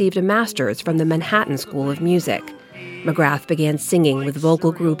later received a master's from the Manhattan School of Music. McGrath began singing with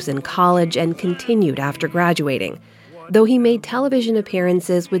vocal groups in college and continued after graduating. Though he made television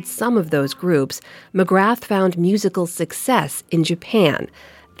appearances with some of those groups, McGrath found musical success in Japan.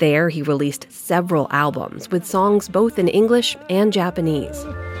 There, he released several albums with songs both in English and Japanese.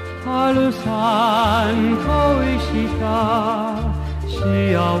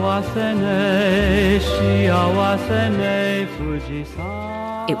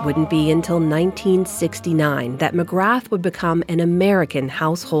 It wouldn't be until 1969 that McGrath would become an American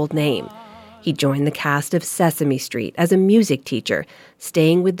household name. He joined the cast of Sesame Street as a music teacher,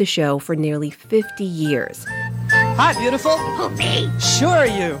 staying with the show for nearly 50 years. Hi, beautiful. Who, me? Sure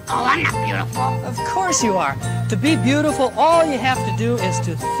you. Oh, I'm not beautiful. Of course you are. To be beautiful, all you have to do is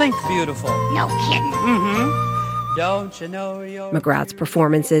to think beautiful. No kidding. Mm-hmm. Don't you know you're... McGrath's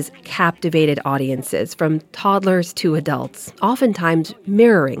performances captivated audiences from toddlers to adults, oftentimes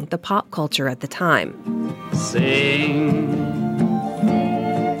mirroring the pop culture at the time. Sing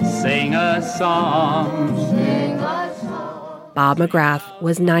a song. Sing a song. Bob McGrath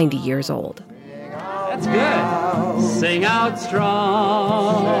was 90 years old. That's good. Sing out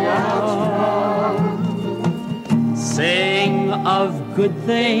strong. Sing of good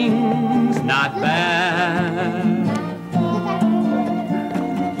things, not bad.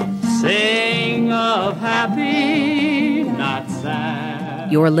 Sing of happy, not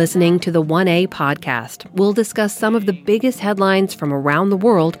sad. You're listening to the 1A podcast. We'll discuss some of the biggest headlines from around the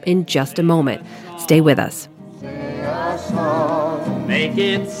world in just a moment. Stay with us. Make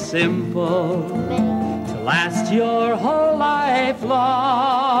it simple to last your whole life long.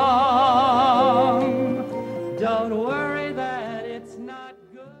 Don't worry.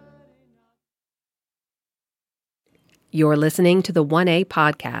 You're listening to the 1A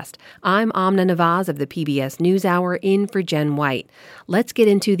podcast. I'm Amna Nawaz of the PBS NewsHour in for Jen White. Let's get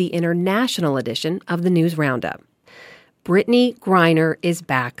into the international edition of the News Roundup. Brittney Griner is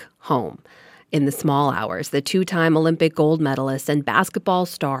back home. In the small hours, the two-time Olympic gold medalist and basketball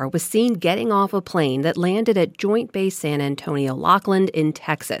star was seen getting off a plane that landed at Joint Base San Antonio-Lackland in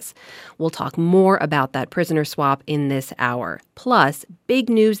Texas. We'll talk more about that prisoner swap in this hour. Plus, big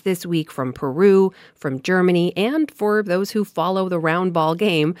news this week from Peru, from Germany, and for those who follow the round ball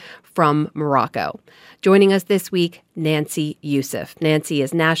game, from Morocco. Joining us this week, Nancy Youssef. Nancy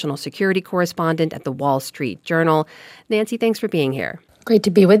is national security correspondent at the Wall Street Journal. Nancy, thanks for being here. Great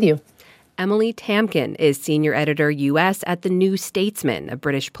to be with you. Emily Tamkin is senior editor U.S. at The New Statesman, a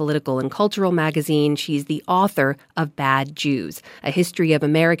British political and cultural magazine. She's the author of Bad Jews, A History of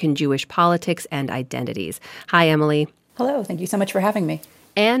American Jewish Politics and Identities. Hi, Emily. Hello. Thank you so much for having me.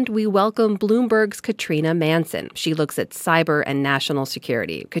 And we welcome Bloomberg's Katrina Manson. She looks at cyber and national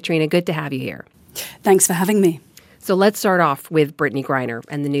security. Katrina, good to have you here. Thanks for having me. So let's start off with Brittney Griner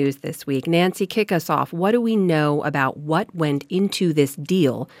and the news this week. Nancy, kick us off. What do we know about what went into this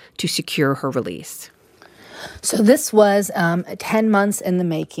deal to secure her release? So this was 10 months in the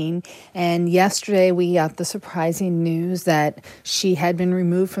making, and yesterday we got the surprising news that she had been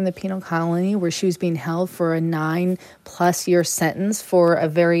removed from the penal colony where she was being held for a 9+ year sentence for a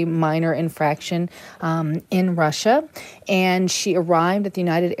very minor infraction in Russia. And she arrived at the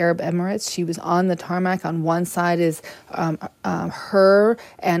United Arab Emirates. She was on the tarmac. On one side is her,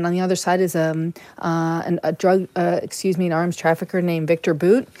 and on the other side is an arms trafficker named Victor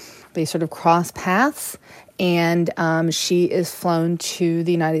Bout. They sort of cross paths. And she is flown to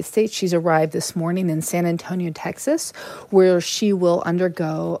the United States. She's arrived this morning in San Antonio, Texas, where she will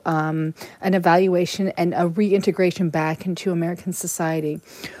undergo an evaluation and a reintegration back into American society.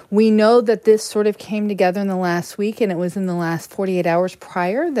 We know that this sort of came together in the last week, and it was in the last 48 hours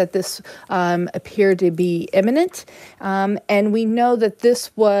prior that this appeared to be imminent. And we know that this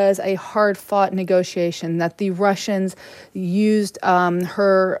was a hard-fought negotiation, that the Russians used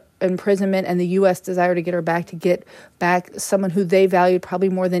her imprisonment and the U.S. desire to get her back, to get back someone who they valued probably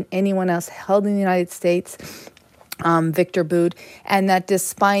more than anyone else held in the United States, Victor Bout, and that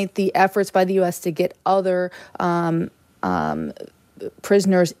despite the efforts by the U.S. to get other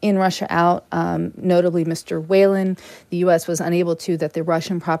prisoners in Russia out, notably Mr. Whelan, the U.S. was unable to, that the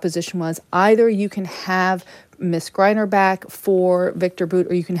Russian proposition was either you can have Ms. Griner back for Victor Bout,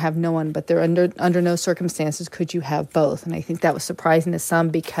 or you can have no one, but they're under no circumstances could you have both. And I think that was surprising to some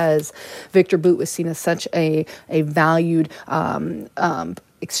because Victor Bout was seen as such a valued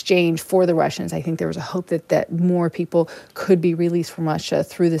exchange for the Russians. I think there was a hope that more people could be released from Russia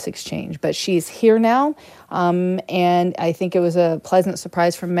through this exchange. But she's here now, and I think it was a pleasant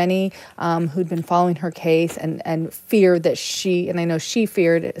surprise for many who'd been following her case and feared that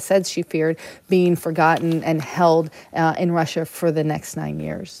said she feared being forgotten and held in Russia for the next 9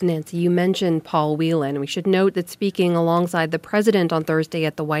 years. Nancy, you mentioned Paul Whelan. We should note that speaking alongside the president on Thursday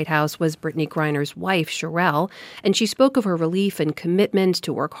at the White House was Brittney Griner's wife, Sherelle, and she spoke of her relief and commitment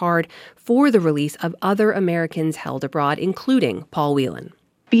to work hard for the release of other Americans held abroad, including Paul Whelan.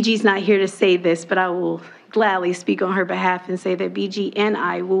 BG's not here to say this, but I will gladly speak on her behalf and say that BG and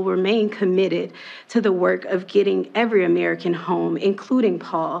I will remain committed to the work of getting every American home, including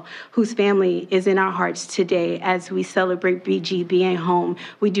Paul, whose family is in our hearts today. As we celebrate BG being home,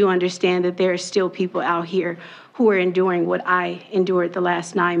 we do understand that there are still people out here who are enduring what I endured the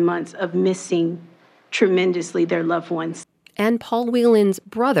last 9 months of missing tremendously their loved ones. And Paul Whelan's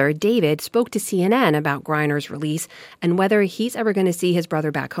brother, David, spoke to CNN about Griner's release and whether he's ever going to see his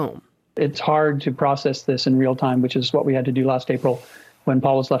brother back home. It's hard to process this in real time, which is what we had to do last April when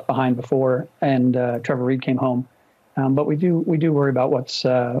Paul was left behind before and Trevor Reed came home. But we do worry about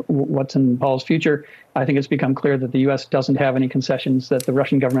what's in Paul's future. I think it's become clear that the U.S. doesn't have any concessions that the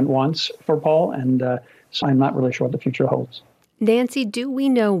Russian government wants for Paul, and so I'm not really sure what the future holds. Nancy, do we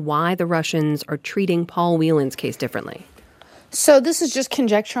know why the Russians are treating Paul Whelan's case differently? So this is just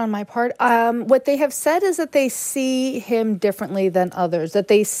conjecture on my part. What they have said is that they see him differently than others, that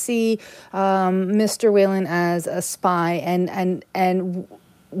they see Mr. Whelan as a spy, and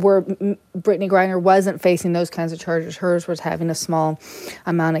where Brittney Griner wasn't facing those kinds of charges. Hers was having a small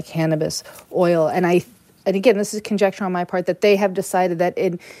amount of cannabis oil. And again, this is conjecture on my part, that they have decided that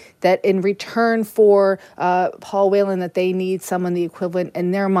in return for Paul Whelan, that they need someone the equivalent in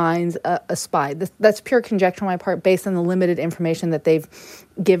their minds, a spy. That's pure conjecture on my part based on the limited information that they've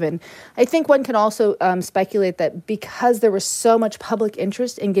given. I think one can also speculate that because there was so much public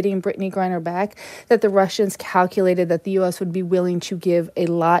interest in getting Brittney Griner back, that the Russians calculated that the U.S. would be willing to give a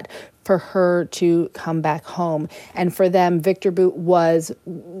lot for her to come back home. And for them, Viktor Bout was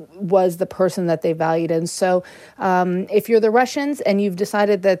the person that they valued. And so if you're the Russians and you've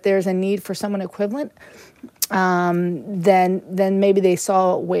decided that there's a need for someone equivalent, then maybe they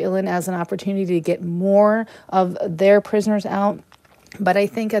saw Whelan as an opportunity to get more of their prisoners out. But I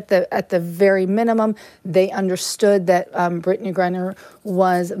think at the very minimum, they understood that Brittney Griner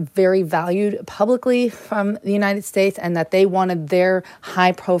was very valued publicly from the United States and that they wanted their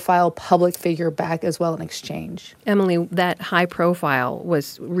high-profile public figure back as well in exchange. Emily, that high profile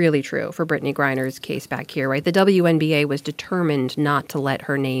was really true for Brittney Griner's case back here, right? The WNBA was determined not to let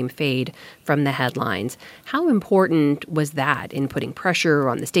her name fade from the headlines. How important was that in putting pressure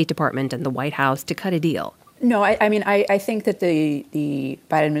on the State Department and the White House to cut a deal? No, I think that the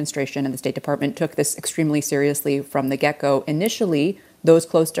Biden administration and the State Department took this extremely seriously from the get-go. Initially, those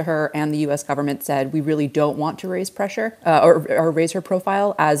close to her and the U.S. government said, we really don't want to raise pressure or raise her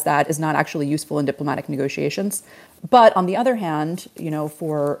profile, as that is not actually useful in diplomatic negotiations. But on the other hand,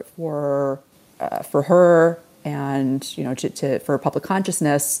 for her and for public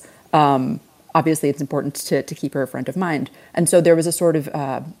consciousness, obviously it's important to keep her front of mind. And so there was a sort of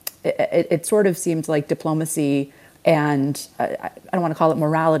it sort of seemed like diplomacy and I don't want to call it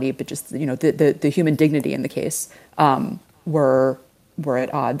morality, but just the human dignity in the case were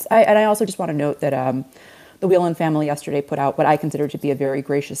at odds. I also just want to note that the Whelan family yesterday put out what I consider to be a very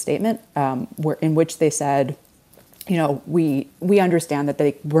gracious statement, in which they said, we understand that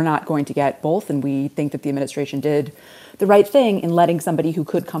they were not going to get both, and we think that the administration did the right thing in letting somebody who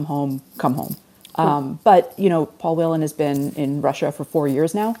could come home come home. But Paul Whelan has been in Russia for 4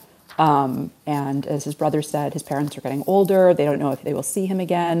 years now. And as his brother said, his parents are getting older. They don't know if they will see him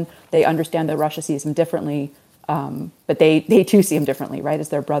again. They understand that Russia sees him differently, but they too see him differently, right? As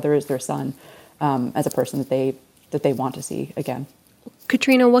their brother, as their son, as a person that they want to see again.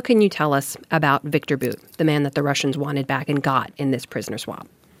 Katrina, what can you tell us about Viktor Bout, the man that the Russians wanted back and got in this prisoner swap?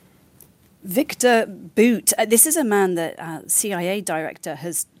 Viktor Bout, this is a man that CIA director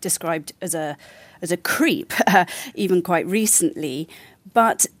has described as a creep, even quite recently.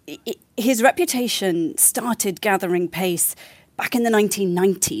 But his reputation started gathering pace back in the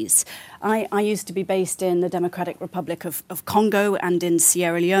 1990s. I used to be based in the Democratic Republic of Congo and in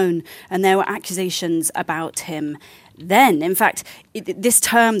Sierra Leone, and there were accusations about him then. In fact, this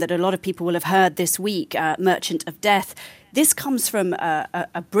term that a lot of people will have heard this week, Merchant of Death, this comes from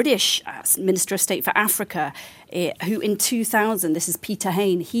a British Minister of State for Africa who in 2000, this is Peter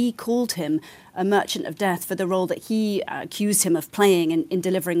Hain, he called him a merchant of death for the role that he accused him of playing in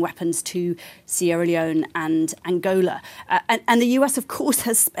delivering weapons to Sierra Leone and Angola. And the US, of course,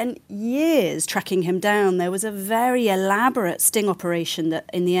 has spent years tracking him down. There was a very elaborate sting operation that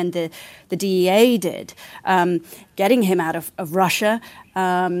in the end the DEA did, getting him out of Russia,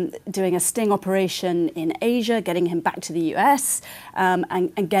 doing a sting operation in Asia, getting him back to the US,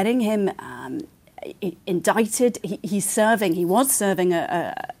 and getting him indicted. He was serving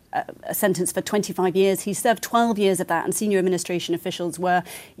a sentence for 25 years. He served 12 years of that, and senior administration officials were,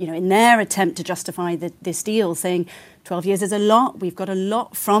 in their attempt to justify this deal, saying 12 years is a lot. We've got a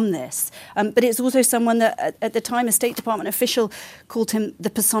lot from this. But it's also someone that, at the time, a State Department official called him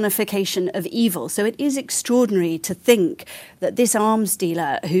the personification of evil. So it is extraordinary to think that this arms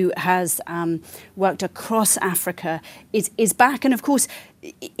dealer who has worked across Africa is back. And, of course,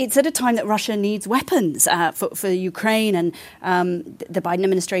 it's at a time that Russia needs weapons for Ukraine, and the Biden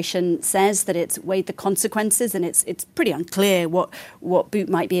administration says that it's weighed the consequences, and it's pretty unclear what Bout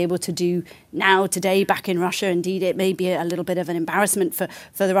might be able to do now, today, back in Russia. Indeed, it may be a little bit of an embarrassment for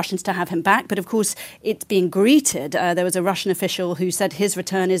the Russians to have him back, but of course it's being greeted. There was a Russian official who said his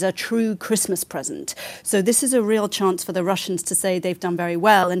return is a true Christmas present. So this is a real chance for the Russians to say they've done very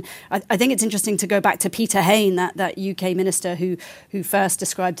well. And I think it's interesting to go back to Peter Hain, that UK minister who first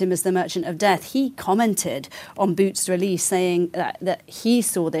described him as the merchant of death. He commented on Bout's release, saying that he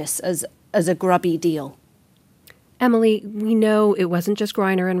saw this as a grubby deal. Emily, we know it wasn't just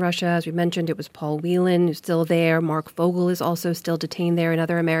Griner in Russia. As we mentioned, it was Paul Whelan who's still there. Mark Vogel is also still detained there,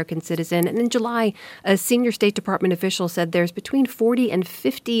 another American citizen. And in July, a senior State Department official said there's between 40 and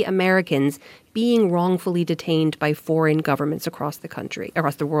 50 Americans being wrongfully detained by foreign governments across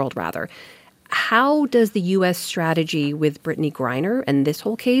the world. How does the U.S. strategy with Brittney Griner and this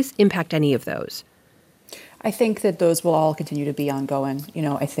whole case impact any of those? I think that those will all continue to be ongoing.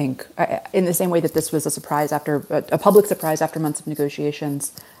 I think in the same way that this was a public surprise after months of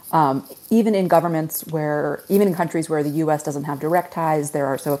negotiations, even in countries where the U.S. doesn't have direct ties, there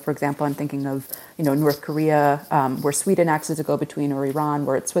are. So, for example, I'm thinking of North Korea, where Sweden acts as a go-between, or Iran,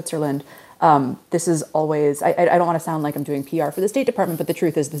 where it's Switzerland. This is always, I don't want to sound like I'm doing PR for the State Department, but the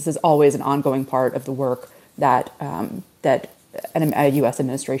truth is this is always an ongoing part of the work that a U.S.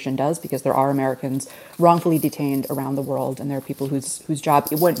 administration does, because there are Americans wrongfully detained around the world, and there are people whose job,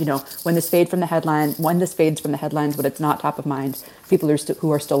 when this fades from the headlines, when it's not top of mind, people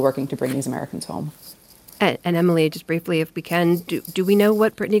who are still working to bring these Americans home. And Emily, just briefly, if we can, do we know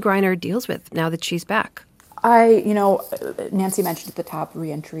what Brittney Griner deals with now that she's back? Nancy mentioned at the top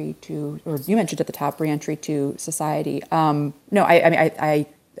reentry to society. I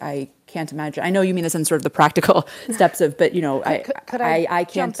can't imagine. I know you mean this in sort of the practical steps of, but could I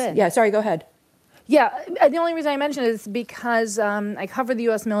can't. jump in? Yeah, sorry, go ahead. Yeah, the only reason I mention it is because I cover the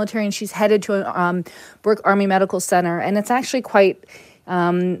U.S. military, and she's headed to Brooke Army Medical Center, and it's actually quite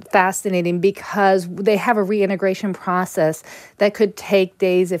fascinating because they have a reintegration process that could take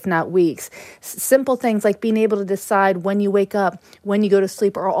days, if not weeks. Simple things like being able to decide when you wake up, when you go to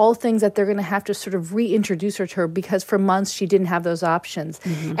sleep, are all things that they're going to have to sort of reintroduce her to her, because for months she didn't have those options.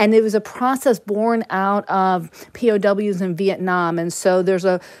 Mm-hmm. And it was a process born out of POWs in Vietnam. And so there's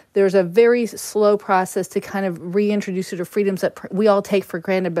a very slow process to kind of reintroduce her to freedoms that we all take for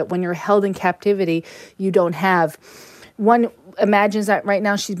granted, but when you're held in captivity, you don't have. One imagines that right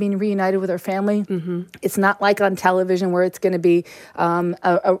now she's being reunited with her family. Mm-hmm. It's not like on television where it's going to be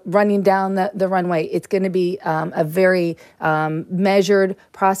a running down the runway. It's going to be a very measured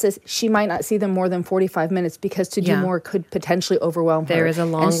process. She might not see them more than 45 minutes because to do more could potentially overwhelm her. There is a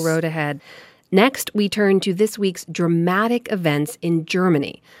long road ahead. Next, we turn to this week's dramatic events in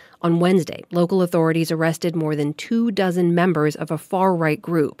Germany. On Wednesday, local authorities arrested more than 24 members of a far-right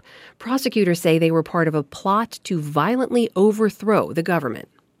group. Prosecutors say they were part of a plot to violently overthrow the government.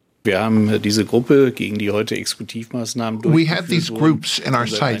 We had these groups in our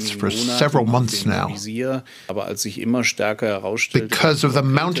sights for several months now. Because of the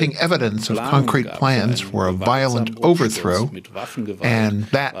mounting evidence of concrete plans for a violent overthrow, and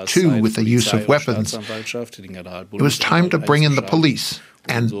that too with the use of weapons, it was time to bring in the police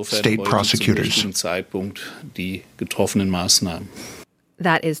and state prosecutors.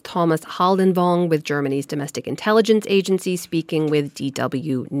 That is Thomas Haldenwang with Germany's Domestic Intelligence Agency speaking with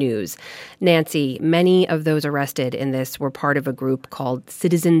DW News. Nancy, many of those arrested in this were part of a group called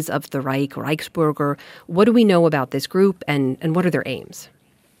Citizens of the Reich, Reichsbürger. What do we know about this group, and what are their aims?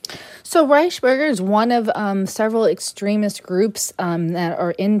 So Reichsbürger is one of several extremist groups that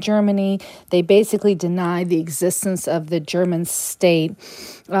are in Germany. They basically deny the existence of the German state.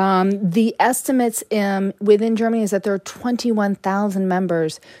 The estimates within Germany is that there are 21,000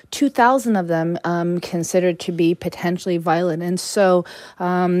 members, 2,000 of them considered to be potentially violent. And so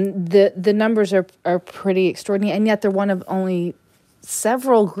the numbers are pretty extraordinary, and yet they're one of only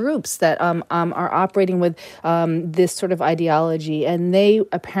several groups that are operating with this sort of ideology. And they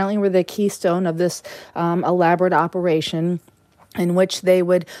apparently were the keystone of this elaborate operation in which they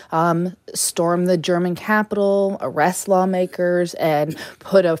would storm the German capital, arrest lawmakers, and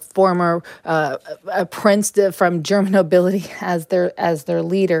put a former a prince from German nobility as their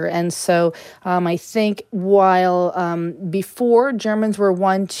leader. And so I think while before Germans were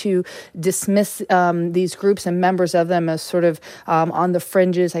one to dismiss these groups and members of them as sort of on the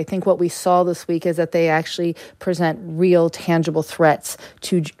fringes, I think what we saw this week is that they actually present real, tangible threats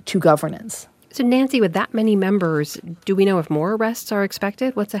to governance. So, Nancy, with that many members, do we know if more arrests are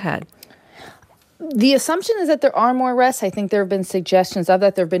expected? What's ahead? The assumption is that there are more arrests. I think there have been suggestions of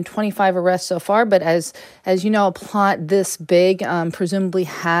that. There have been 25 arrests so far, but as you know, a plot this big presumably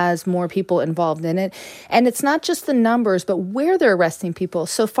has more people involved in it. And it's not just the numbers, but where they're arresting people.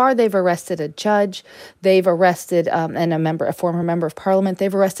 So far, they've arrested a judge. They've arrested a former member of parliament.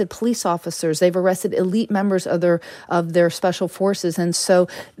 They've arrested police officers. They've arrested elite members of their special forces. And so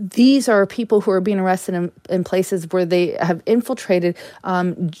these are people who are being arrested in places where they have infiltrated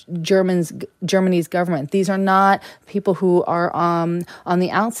Germany's government. These are not people who are on the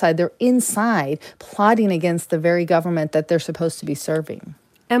outside. They're inside, plotting against the very government that they're supposed to be serving.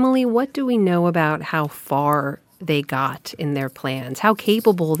 Emily, what do we know about how far they got in their plans, how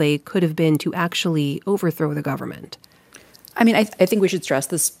capable they could have been to actually overthrow the government? I mean, I think we should stress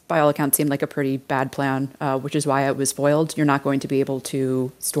this, by all accounts, seemed like a pretty bad plan, which is why it was foiled. You're not going to be able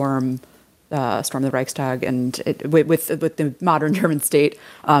to storm the Reichstag and with the modern German state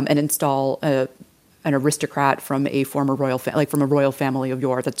and install an aristocrat from a former royal from a royal family of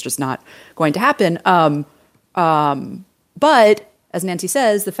yore. That's just not going to happen. But as Nancy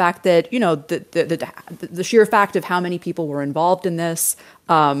says, the fact that the sheer fact of how many people were involved in this,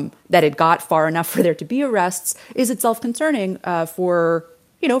 that it got far enough for there to be arrests, is itself concerning for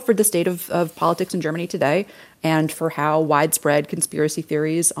for the state of politics in Germany today and for how widespread conspiracy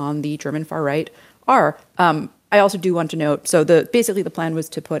theories on the German far right are. I also do want to note, so basically the plan was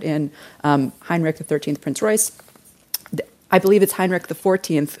to put in Heinrich XIII Prince Royce. I believe it's Heinrich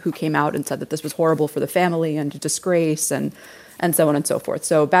XIV who came out and said that this was horrible for the family and a disgrace and so on and so forth.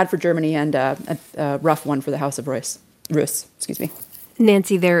 So bad for Germany and a rough one for the House of Rus.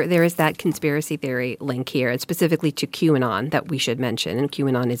 Nancy, there is that conspiracy theory link here, and specifically to QAnon that we should mention. And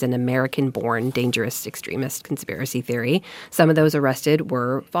QAnon is an American-born, dangerous extremist conspiracy theory. Some of those arrested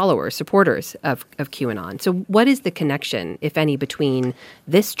were followers, supporters of QAnon. So what is the connection, if any, between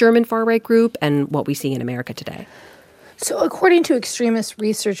this German far-right group and what we see in America today? So according to extremist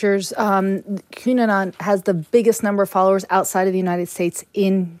researchers, QAnon has the biggest number of followers outside of the United States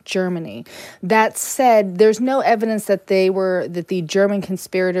in Germany. That said, there's no evidence that the German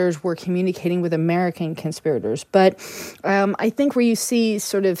conspirators were communicating with American conspirators. But I think where you see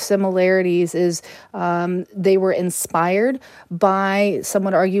sort of similarities is they were inspired by, some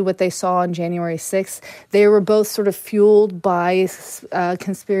would argue, what they saw on January 6th. They were both sort of fueled by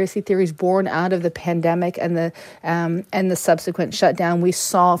conspiracy theories born out of the pandemic and the subsequent shutdown. We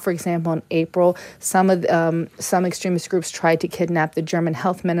saw, for example, in April, some extremist groups tried to kidnap the German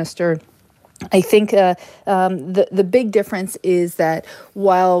health minister. I think the big difference is that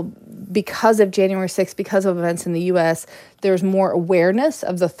while because of January 6th, because of events in the U.S., there's more awareness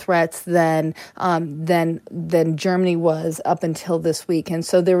of the threats than Germany was up until this week. And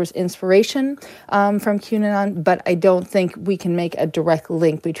so there was inspiration from QAnon, but I don't think we can make a direct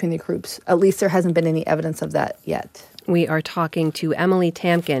link between the groups. At least there hasn't been any evidence of that yet. We are talking to Emily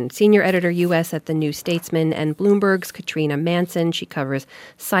Tamkin, senior editor U.S. at The New Statesman, and Bloomberg's Katrina Manson. She covers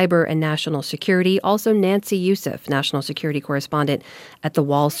cyber and national security. Also Nancy Youssef, national security correspondent at The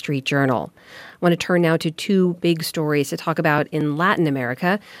Wall Street Journal. I want to turn now to two big stories to talk about in Latin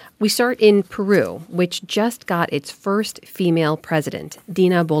America. We start in Peru, which just got its first female president,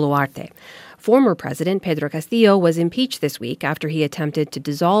 Dina Boluarte. Former President Pedro Castillo was impeached this week after he attempted to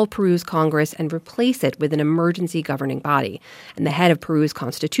dissolve Peru's Congress and replace it with an emergency governing body. And the head of Peru's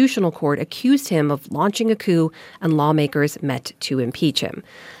constitutional court accused him of launching a coup, and lawmakers met to impeach him.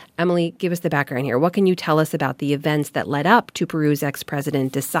 Emily, give us the background here. What can you tell us about the events that led up to Peru's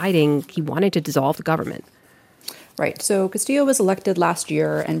ex-president deciding he wanted to dissolve the government? Right. So Castillo was elected last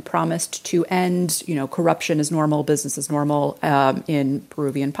year and promised to end, corruption as normal, business as normal in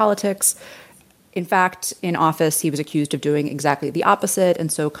Peruvian politics. In fact, in office, he was accused of doing exactly the opposite. And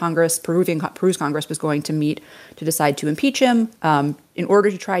so Peru's Congress was going to meet to decide to impeach him. In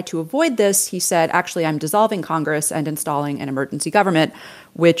order to try to avoid this, he said, actually, I'm dissolving Congress and installing an emergency government,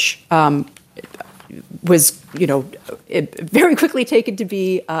 which was, very quickly taken to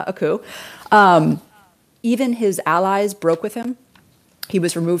be a coup. Even his allies broke with him. He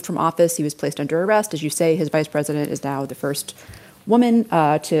was removed from office. He was placed under arrest. As you say, his vice president is now the first woman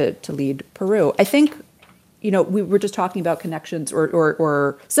to lead Peru. I think, we were just talking about connections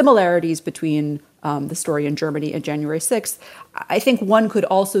or similarities between the story in Germany and January 6th. I think one could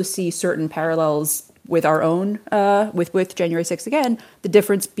also see certain parallels with our own, with January 6th again, the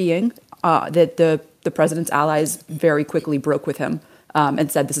difference being that the president's allies very quickly broke with him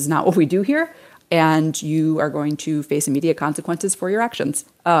and said, this is not what we do here, and you are going to face immediate consequences for your actions.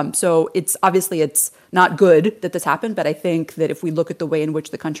 So it's not good that this happened, but I think that if we look at the way in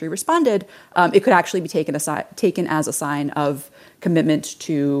which the country responded, it could actually be taken as a sign of commitment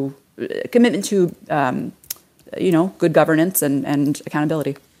to good governance and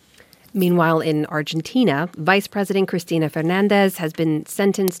accountability. Meanwhile, in Argentina, Vice President Cristina Fernandez has been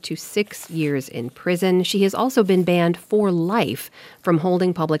sentenced to 6 years in prison. She has also been banned for life from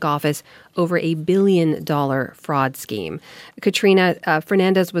holding public office over a $1 billion fraud scheme. Katrina,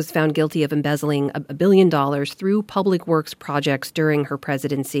 Fernandez was found guilty of embezzling $1 billion through public works projects during her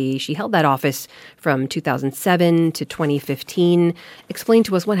presidency. She held that office from 2007 to 2015. Explain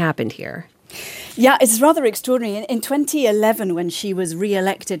to us what happened here. Yeah, it's rather extraordinary. In 2011, when she was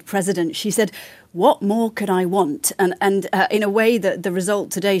re-elected president, she said, what more could I want? And in a way, the result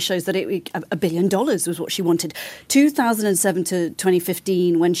today shows that $1 billion was what she wanted. 2007 to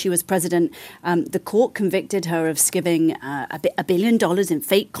 2015, when she was president, the court convicted her of skimming $1 billion in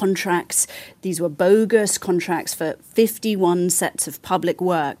fake contracts. These were bogus contracts for 51 sets of public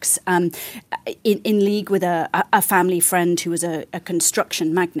works in league with a family friend who was a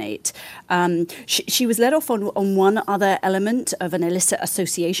construction magnate. She was let off on one other element of an illicit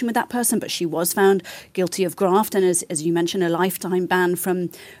association with that person, but she was found guilty of graft and, as you mentioned, a lifetime ban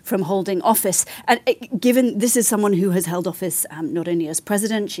from holding office. And given this is someone who has held office not only as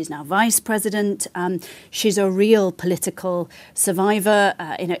president, she's now vice president. She's a real political survivor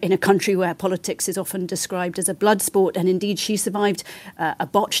in a country where politics is often described as a blood sport. And indeed, she survived a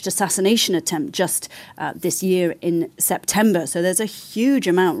botched assassination attempt just this year in September. So there's a huge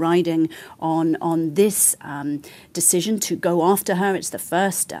amount riding on this decision to go after her. It's the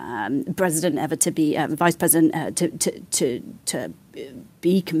first president ever to be vice president to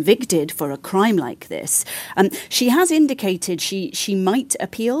be convicted for a crime like this. She has indicated she might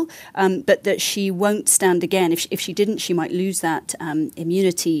appeal, but that she won't stand again. If she didn't, she might lose that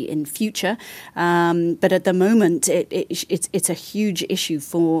immunity in future. But at the moment, it's a huge issue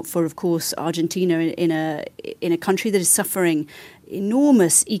for of course Argentina in a country that is suffering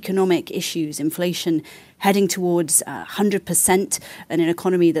enormous economic issues, inflation heading towards 100%, and an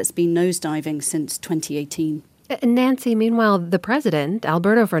economy that's been nosediving since 2018. Nancy, meanwhile, the president,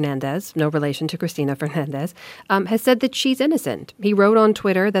 Alberto Fernandez, no relation to Cristina Fernandez, has said that she's innocent. He wrote on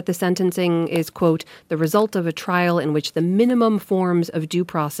Twitter that the sentencing is, quote, the result of a trial in which the minimum forms of due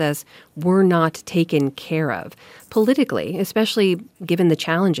process were not taken care of. Politically, especially given the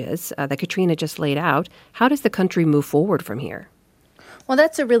challenges that Katrina just laid out, how does the country move forward from here? Well,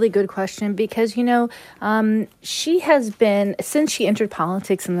 that's a really good question because, she has been, since she entered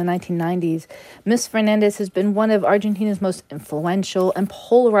politics in the 1990s, Ms. Fernandez has been one of Argentina's most influential and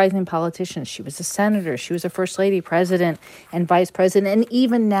polarizing politicians. She was a senator, she was a first lady, president, and vice president. And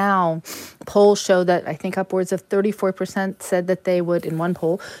even now, polls show that I think upwards of 34% said that they would, in one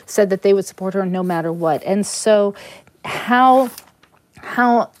poll, said that they would support her no matter what. And so how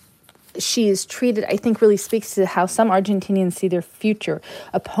she is treated, I think, really speaks to how some Argentinians see their future.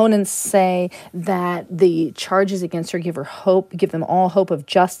 Opponents say that the charges against her give them all hope of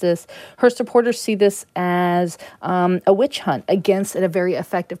justice. Her supporters see this as a witch hunt against a very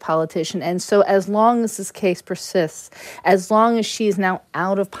effective politician. And so as long as this case persists, as long as she is now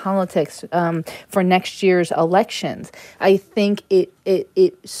out of politics for next year's elections, I think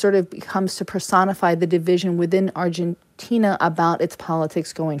it sort of becomes to personify the division within Argentina about its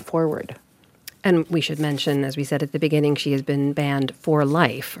politics going forward. And we should mention, as we said at the beginning, she has been banned for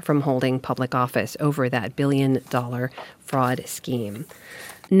life from holding public office over that $1 billion fraud scheme.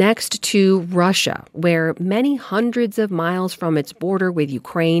 Next to Russia, where many hundreds of miles from its border with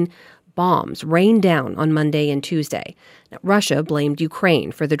Ukraine, bombs rained down on Monday and Tuesday. Now, Russia blamed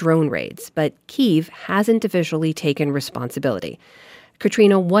Ukraine for the drone raids, but Kyiv hasn't officially taken responsibility.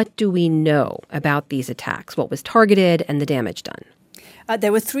 Katrina, what do we know about these attacks? What was targeted and the damage done?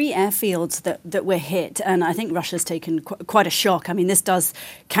 There were 3 airfields that were hit, and I think Russia's taken quite a shock. I mean, this does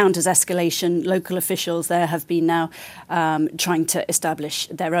count as escalation. Local officials there have been now trying to establish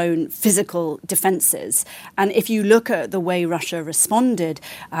their own physical defenses. And if you look at the way Russia responded,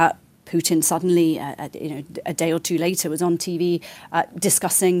 Putin suddenly, a day or two later, was on TV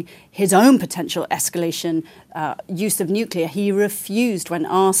discussing his own potential escalation use of nuclear. He refused, when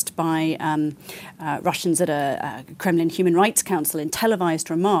asked by Russians at a Kremlin Human Rights Council in televised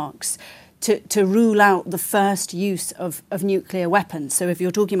remarks, to rule out the first use of nuclear weapons. So if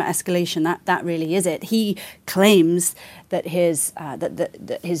you're talking about escalation, that really is it. He claims that his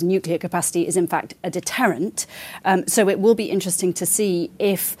nuclear capacity is in fact a deterrent. So it will be interesting to see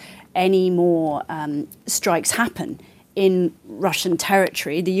if any more strikes happen in Russian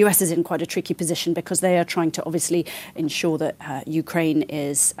territory. The US is in quite a tricky position because they are trying to obviously ensure that Ukraine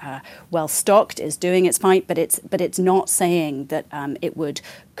is well stocked, is doing its fight, but it's not saying that it would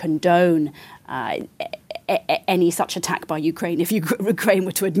condone any such attack by Ukraine if Ukraine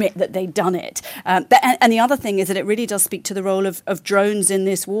were to admit that they'd done it. And the other thing is that it really does speak to the role of drones in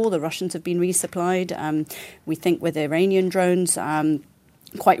this war. The Russians have been resupplied, we think, with Iranian drones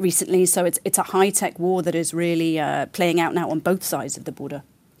quite recently. So it's a high-tech war that is really playing out now on both sides of the border.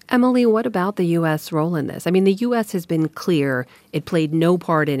 Emily, what about the U.S. role in this? I mean, the U.S. has been clear it played no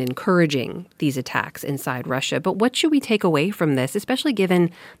part in encouraging these attacks inside Russia. But what should we take away from this, especially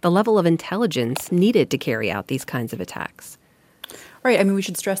given the level of intelligence needed to carry out these kinds of attacks? Right. I mean, we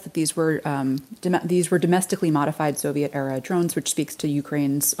should stress that these were domestically modified Soviet-era drones, which speaks to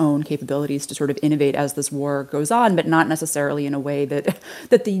Ukraine's own capabilities to sort of innovate as this war goes on, but not necessarily in a way that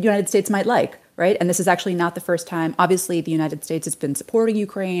the United States might like. Right. And this is actually not the first time. Obviously, the United States has been supporting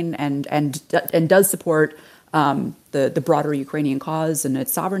Ukraine and does support the broader Ukrainian cause and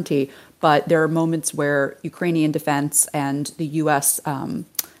its sovereignty. But there are moments where Ukrainian defense and the U.S.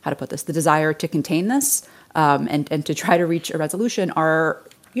 The desire to contain this and to try to reach a resolution are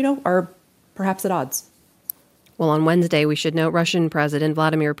perhaps at odds. Well, on Wednesday, we should note Russian President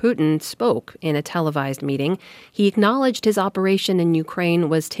Vladimir Putin spoke in a televised meeting. He acknowledged his operation in Ukraine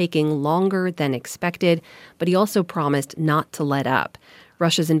was taking longer than expected, but he also promised not to let up.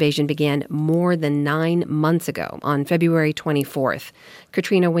 Russia's invasion began more than 9 months ago, on February 24th.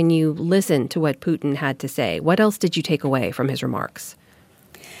 Katrina, when you listened to what Putin had to say, what else did you take away from his remarks?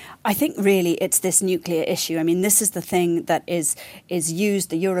 I think really it's this nuclear issue. I mean, this is the thing that is used.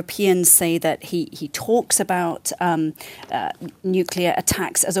 The Europeans say that he talks about nuclear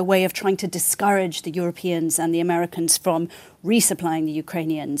attacks as a way of trying to discourage the Europeans and the Americans from resupplying the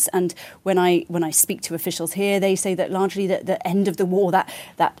Ukrainians. And when I speak to officials here, they say that largely the end of the war,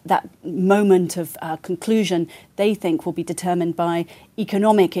 that moment of conclusion, they think will be determined by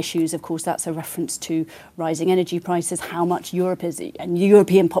economic issues. Of course, that's a reference to rising energy prices, how much Europe is, and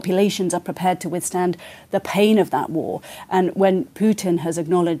European populations are prepared to withstand the pain of that war. And when Putin has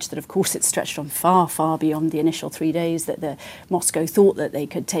acknowledged that, of course, it's stretched on far, far beyond the initial 3 days that the Moscow thought that they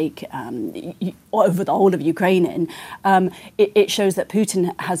could take over the whole of Ukraine it shows that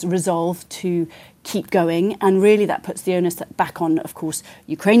Putin has resolved to keep going, and really that puts the onus back on, of course,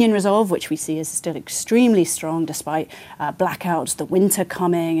 Ukrainian resolve, which we see is still extremely strong despite blackouts, the winter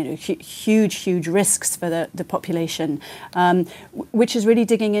coming, huge risks for the population, which is really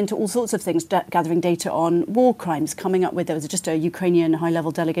digging into all sorts of things, gathering data on war crimes, coming up with, there was just a Ukrainian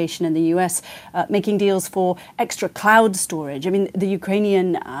high-level delegation in the US making deals for extra cloud storage. I mean, the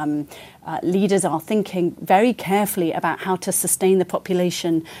Ukrainian leaders are thinking very carefully about how to sustain the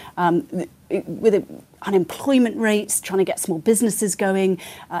population with unemployment rates, trying to get small businesses going.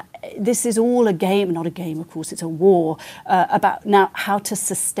 This is all a game, not a game, of course, it's a war, about now how to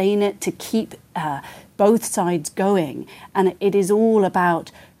sustain it, to keep both sides going. And it is all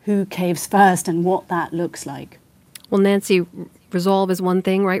about who caves first and what that looks like. Well, Nancy, resolve is one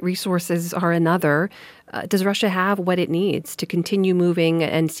thing, right? Resources are another. Does Russia have what it needs to continue moving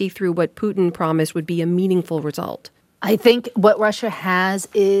and see through what Putin promised would be a meaningful result? I think what Russia has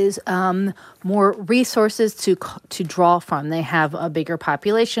is more resources to draw from. They have a bigger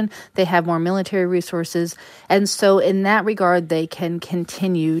population. They have more military resources. And so in that regard, they can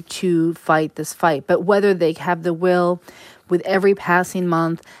continue to fight this fight. But whether they have the will with every passing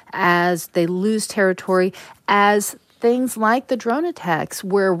month as they lose territory, as things like the drone attacks,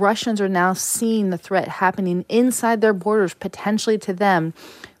 where Russians are now seeing the threat happening inside their borders, potentially to them,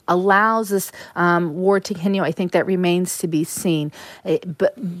 allows this war to continue. I think that remains to be seen.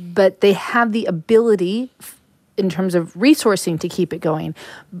 But they have the ability in terms of resourcing to keep it going.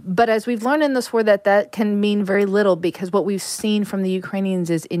 But as we've learned in this war, that can mean very little, because what we've seen from the Ukrainians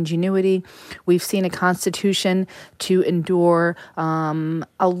is ingenuity. We've seen a constitution to endure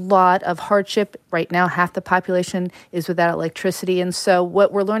a lot of hardship. Right now, half the population is without electricity. And so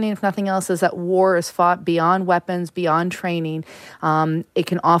what we're learning, if nothing else, is that war is fought beyond weapons, beyond training. It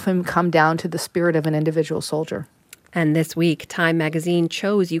can often come down to the spirit of an individual soldier. And this week, Time magazine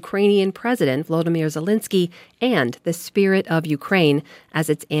chose Ukrainian President Volodymyr Zelensky and the Spirit of Ukraine as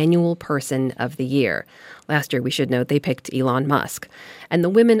its annual Person of the Year. Last year, we should note, they picked Elon Musk. And the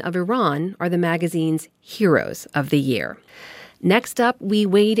women of Iran are the magazine's Heroes of the Year. Next up, we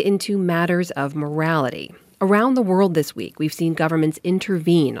wade into matters of morality. Around the world this week, we've seen governments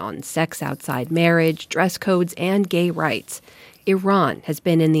intervene on sex outside marriage, dress codes, and gay rights. Iran has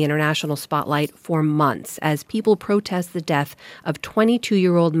been in the international spotlight for months as people protest the death of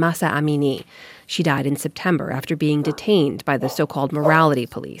 22-year-old Mahsa Amini. She died in September after being detained by the so-called morality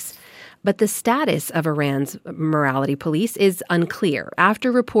police. But the status of Iran's morality police is unclear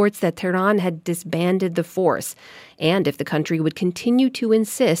after reports that Tehran had disbanded the force, and if the country would continue to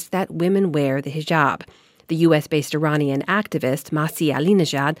insist that women wear the hijab. The U.S.-based Iranian activist Masih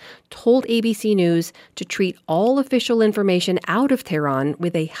Alinejad told ABC News to treat all official information out of Tehran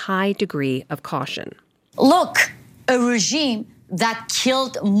with a high degree of caution. Look, a regime that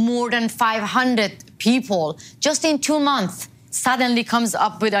killed more than 500 people just in 2 months suddenly comes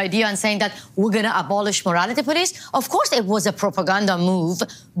up with the idea and saying that we're going to abolish morality police. Of course, it was a propaganda move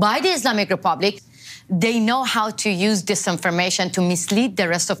by the Islamic Republic. They know how to use disinformation to mislead the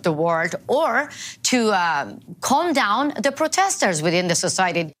rest of the world or to calm down the protesters within the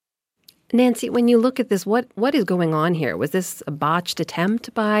society. Nancy, when you look at this, what is going on here? Was this a botched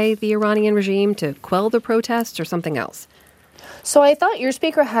attempt by the Iranian regime to quell the protests or something else? So I thought your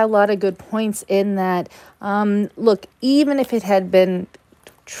speaker had a lot of good points in that, look, even if it had been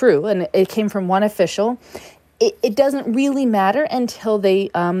true and it came from one official, it doesn't really matter until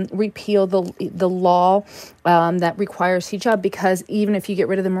they repeal the law that requires hijab, because even if you get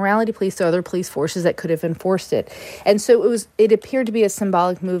rid of the morality police, there are other police forces that could have enforced it. And so it appeared to be a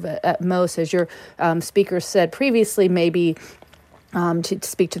symbolic move at most, as your speaker said previously, maybe to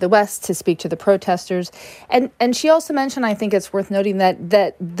speak to the West, to speak to the protesters. And she also mentioned, I think it's worth noting,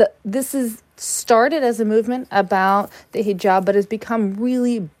 that this is started as a movement about the hijab, but has become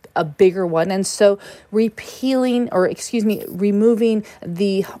really a bigger one. And so removing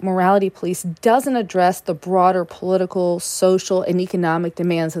the morality police doesn't address the broader political, social, and economic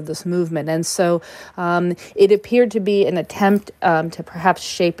demands of this movement. And so it appeared to be an attempt to perhaps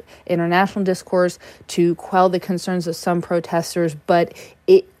shape international discourse, to quell the concerns of some protesters, but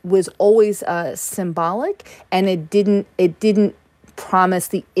it was always symbolic, and it didn't promise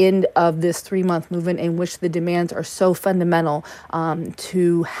the end of this 3-month movement in which the demands are so fundamental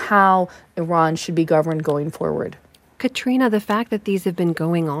to how Iran should be governed going forward. Katrina, the fact that these have been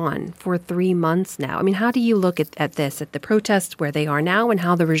going on for 3 months now, I mean, how do you look at this, at the protests where they are now, and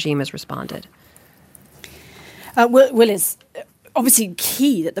how the regime has responded? Well, it's obviously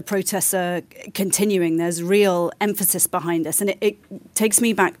key that the protests are continuing. There's real emphasis behind this. And it takes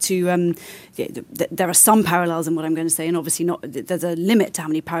me back to, there are some parallels in what I'm going to say, and obviously not. There's a limit to how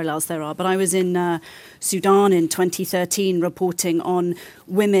many parallels there are. But I was in Sudan in 2013 reporting on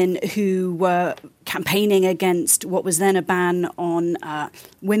women who were campaigning against what was then a ban on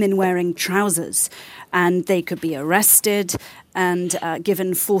women wearing trousers. And they could be arrested and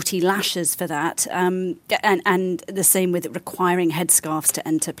given 40 lashes for that. And the same with requiring headscarves to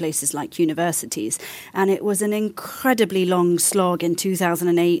enter places like universities. And it was an incredibly long slog. In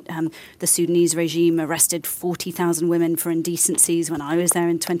 2008, the Sudanese regime arrested 40,000 women for indecencies. When I was there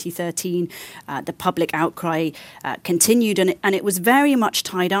in 2013, the public outcry continued. And it was very much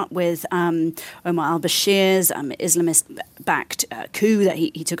tied up with Omar al-Bashir's Islamist-backed coup that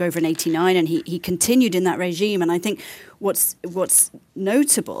he took over in 89, and he continued in that regime. And I think what's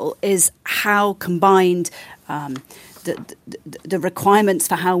notable is how combined the requirements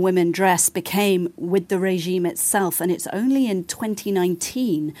for how women dress became with the regime itself. And it's only in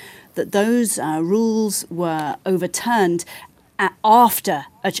 2019 that those rules were overturned after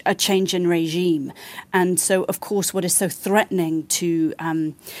a change in regime. And so, of course, what is so threatening to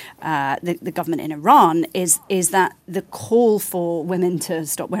the government in Iran is that the call for women to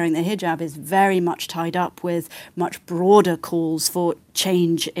stop wearing the hijab is very much tied up with much broader calls for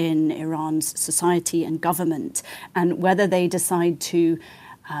change in Iran's society and government. And whether they decide to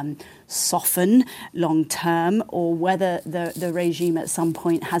soften long term, or whether the regime at some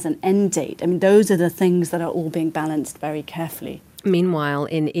point has an end date. I mean, those are the things that are all being balanced very carefully. Meanwhile,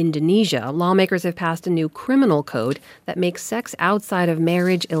 in Indonesia, lawmakers have passed a new criminal code that makes sex outside of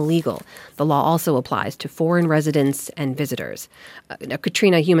marriage illegal. The law also applies to foreign residents and visitors.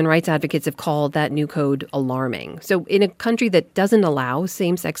 Katrina, human rights advocates have called that new code alarming. So in a country that doesn't allow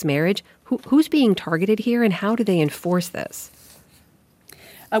same-sex marriage, who's being targeted here, and how do they enforce this?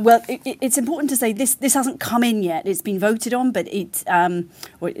 Well, it's important to say this hasn't come in yet. It's been voted on, but it's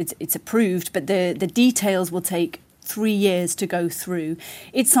approved. But the details will take 3 years to go through.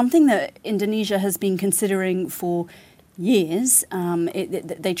 It's something that Indonesia has been considering for years.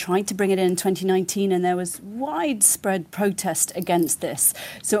 They tried to bring it in 2019, and there was widespread protest against this.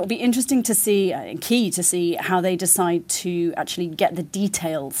 So it'll be interesting to see, key to see how they decide to actually get the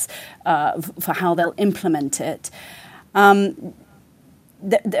details for how they'll implement it.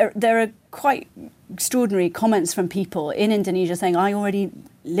 There are quite extraordinary comments from people in Indonesia saying, I already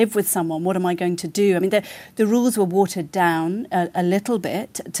live with someone, what am I going to do? I mean, the rules were watered down a little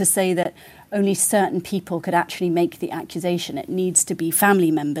bit to say that only certain people could actually make the accusation. It needs to be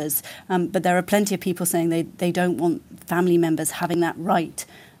family members. But there are plenty of people saying they don't want family members having that right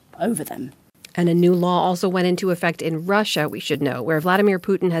over them. And a new law also went into effect in Russia, we should know, where Vladimir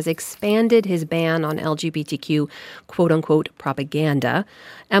Putin has expanded his ban on LGBTQ quote-unquote propaganda.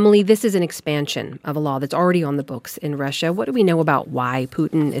 Emily, this is an expansion of a law that's already on the books in Russia. What do we know about why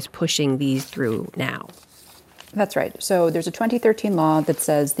Putin is pushing these through now? That's right. So there's a 2013 law that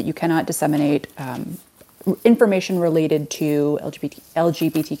says that you cannot disseminate information related to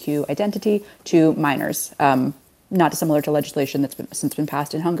LGBTQ identity to minors. Not dissimilar to legislation that's since been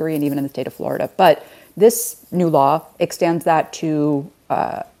passed in Hungary and even in the state of Florida. But this new law extends that to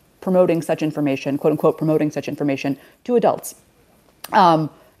promoting such information, quote unquote, promoting such information to adults.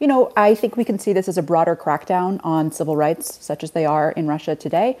 I think we can see this as a broader crackdown on civil rights, such as they are in Russia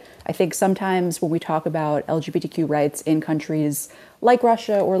today. I think sometimes when we talk about LGBTQ rights in countries like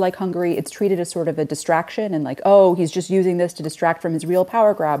Russia or like Hungary, it's treated as sort of a distraction and like, oh, he's just using this to distract from his real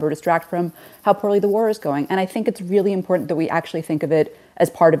power grab or distract from how poorly the war is going. And I think it's really important that we actually think of it as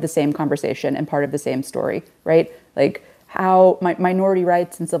part of the same conversation and part of the same story, right? Like how minority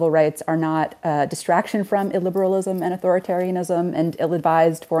rights and civil rights are not a distraction from illiberalism and authoritarianism and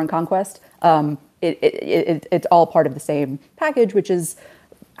ill-advised foreign conquest. It's all part of the same package, which is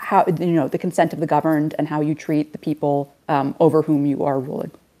how, the consent of the governed and how you treat the people over whom you are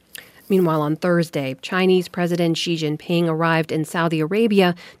ruling. Meanwhile, on Thursday, Chinese President Xi Jinping arrived in Saudi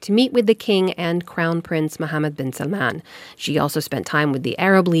Arabia to meet with the king and Crown Prince Mohammed bin Salman. Xi also spent time with the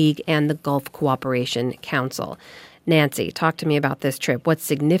Arab League and the Gulf Cooperation Council. Nancy, talk to me about this trip. What's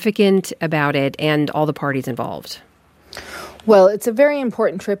significant about it and all the parties involved? Well, it's a very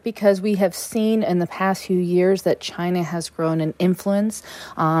important trip because we have seen in the past few years that China has grown in influence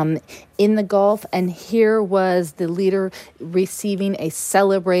in the Gulf. And here was the leader receiving a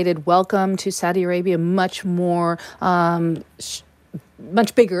celebrated welcome to Saudi Arabia, much more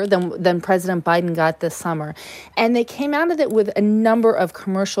much bigger than President Biden got this summer. And they came out of it with a number of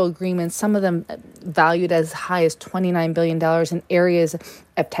commercial agreements, some of them valued as high as $29 billion in areas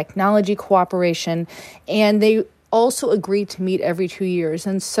of technology cooperation. And they also agreed to meet every 2 years.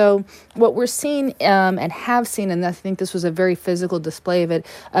 And so what we're seeing and have seen, and I think this was a very physical display of it,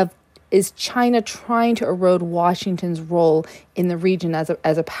 is China trying to erode Washington's role in the region as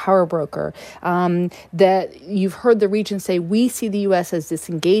a power broker. That you've heard the region say, we see the U.S. as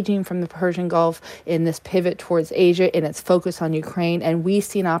disengaging from the Persian Gulf in this pivot towards Asia and its focus on Ukraine, and we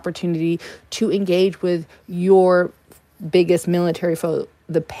see an opportunity to engage with your biggest military foe,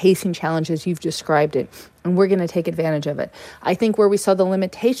 the pacing challenges you've described it, and we're going to take advantage of it. I think where we saw the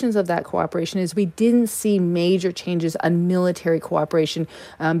limitations of that cooperation is we didn't see major changes on military cooperation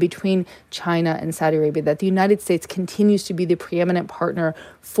between China and Saudi Arabia, that the United States continues to be the preeminent partner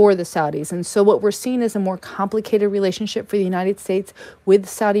for the Saudis. And so what we're seeing is a more complicated relationship for the United States with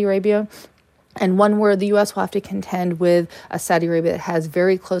Saudi Arabia, and one where the U.S. will have to contend with a Saudi Arabia that has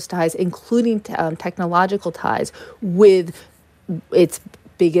very close ties, including technological ties, with its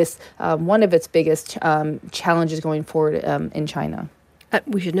biggest, one of its biggest challenges going forward in China.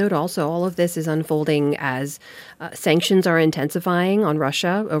 We should note also all of this is unfolding as sanctions are intensifying on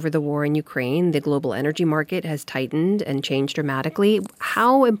Russia over the war in Ukraine. The global energy market has tightened and changed dramatically.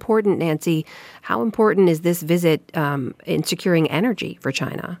 How important, Nancy, how important is this visit in securing energy for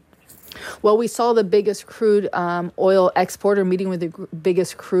China? Well, we saw the biggest crude oil exporter meeting with the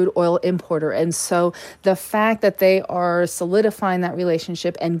biggest crude oil importer. And so the fact that they are solidifying that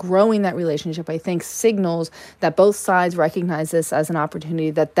relationship and growing that relationship, I think, signals that both sides recognize this as an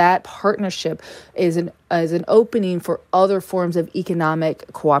opportunity, that partnership is an opening for other forms of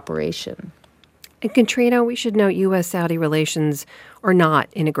economic cooperation. And Katrina, we should note U.S.-Saudi relations are not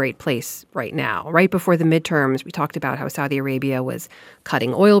in a great place right now. Right before the midterms, we talked about how Saudi Arabia was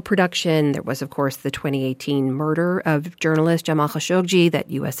cutting oil production. There was, of course, the 2018 murder of journalist Jamal Khashoggi that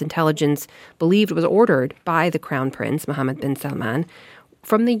U.S. intelligence believed was ordered by the Crown Prince, Mohammed bin Salman.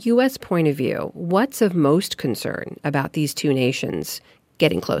 From the U.S. point of view, what's of most concern about these two nations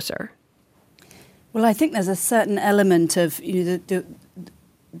getting closer? Well, I think there's a certain element of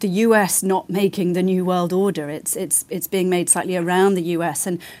the U.S. not making the new world order. It's being made slightly around the U.S.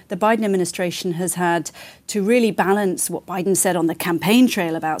 And the Biden administration has had to really balance what Biden said on the campaign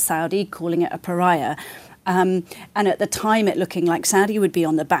trail about Saudi, calling it a pariah. And at the time, it looking like Saudi would be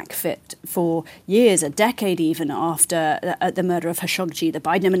on the back foot for years, a decade even, after the murder of Khashoggi, the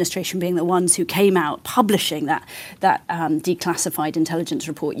Biden administration being the ones who came out publishing that declassified intelligence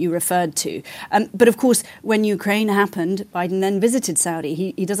report you referred to. But of course, when Ukraine happened, Biden then visited Saudi.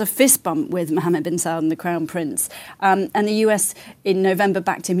 He does a fist bump with Mohammed bin Salman, the Crown Prince. And the US in November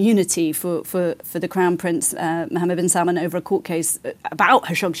backed immunity for the Crown Prince, Mohammed bin Salman, over a court case about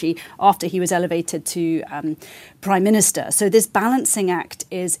Khashoggi after he was elevated to Prime Minister. So this balancing act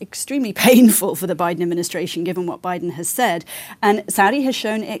is extremely painful for the Biden administration, given what Biden has said. And Saudi has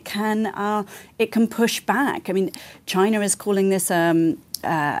shown it can push back. I mean, China is calling this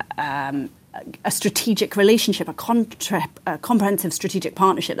a strategic relationship, a comprehensive strategic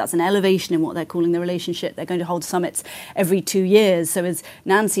partnership. That's an elevation in what they're calling the relationship. They're going to hold summits every 2 years. So as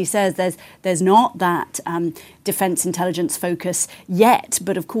Nancy says, there's not that defense intelligence focus yet,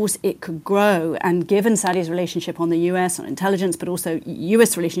 but of course it could grow. And given Saudi's relationship on the US on intelligence, but also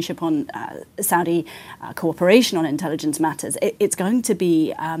US relationship on Saudi cooperation on intelligence matters, it's going to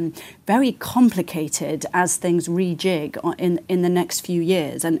be very complicated as things rejig in the next few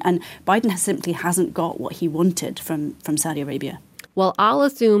years. And Biden simply hasn't got what he wanted from Saudi Arabia. Well, I'll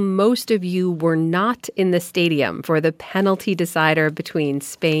assume most of you were not in the stadium for the penalty decider between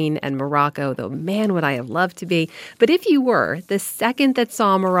Spain and Morocco, though, man, would I have loved to be. But if you were, the second that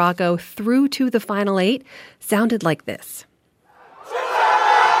saw Morocco through to the Final Eight sounded like this.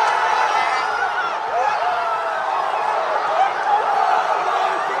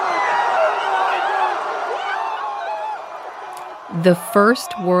 The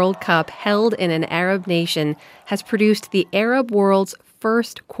first World Cup held in an Arab nation has produced the Arab world's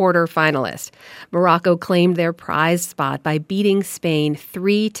first quarterfinalist. Morocco claimed their prize spot by beating Spain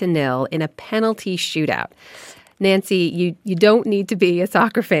 3-0 in a penalty shootout. Nancy, you don't need to be a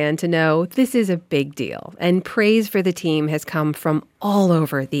soccer fan to know this is a big deal, and praise for the team has come from all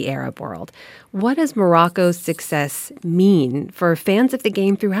over the Arab world. What does Morocco's success mean for fans of the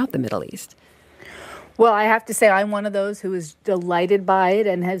game throughout the Middle East? Well, I have to say I'm one of those who is delighted by it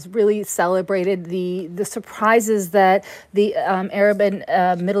and has really celebrated the surprises that the Arab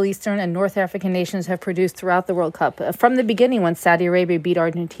and Middle Eastern and North African nations have produced throughout the World Cup. From the beginning, when Saudi Arabia beat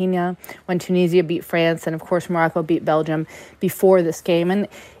Argentina, when Tunisia beat France, and of course Morocco beat Belgium before this game. And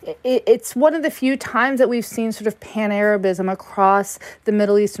it's one of the few times that we've seen sort of pan-Arabism across the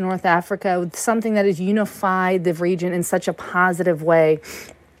Middle East and North Africa, with something that has unified the region in such a positive way.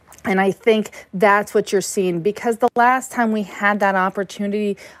 And I think that's what you're seeing, because the last time we had that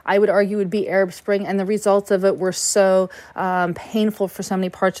opportunity, I would argue would be Arab Spring, and the results of it were so painful for so many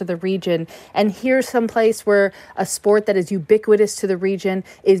parts of the region. And here's some place where a sport that is ubiquitous to the region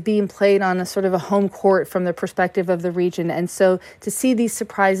is being played on a sort of a home court from the perspective of the region. And so to see these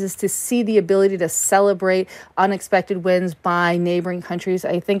surprises, to see the ability to celebrate unexpected wins by neighboring countries,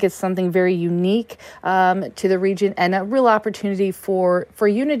 I think it's something very unique to the region, and a real opportunity for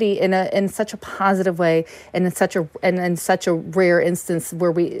unity in such a positive way, and in such a rare instance where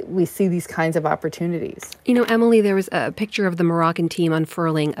we see these kinds of opportunities. You know, Emily, there was a picture of the Moroccan team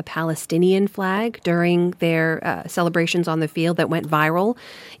unfurling a Palestinian flag during their celebrations on the field that went viral.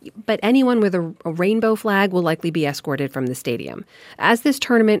 But anyone with a rainbow flag will likely be escorted from the stadium. As this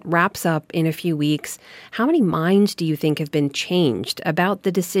tournament wraps up in a few weeks, how many minds do you think have been changed about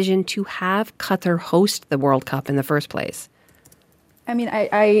the decision to have Qatar host the World Cup in the first place? I mean,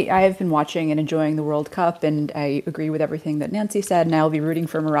 I have been watching and enjoying the World Cup, and I agree with everything that Nancy said, and I'll be rooting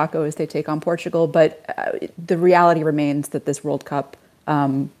for Morocco as they take on Portugal. But the reality remains that this World Cup,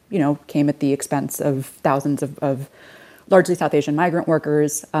 came at the expense of thousands of largely South Asian migrant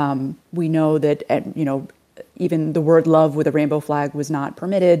workers. We know that, even the word love with a rainbow flag was not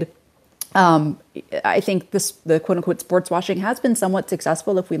permitted. I think the quote-unquote sports washing has been somewhat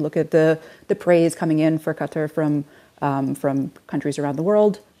successful if we look at the praise coming in for Qatar from countries around the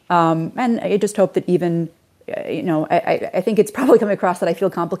world. And I just hope that even, I think it's probably coming across that I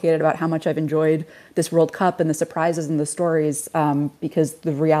feel complicated about how much I've enjoyed this World Cup and the surprises and the stories, because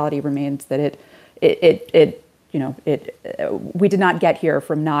the reality remains that we did not get here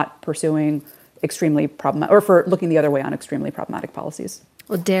from not pursuing extremely problematic, or for looking the other way on extremely problematic policies.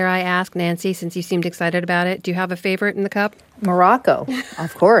 Well, dare I ask, Nancy, since you seemed excited about it, do you have a favorite in the Cup? Morocco,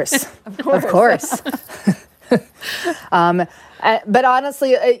 of course. Of course. But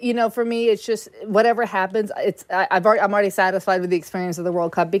honestly, for me, it's just whatever happens. I'm already satisfied with the experience of the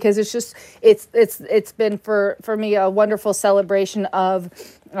World Cup, because it's been for me a wonderful celebration of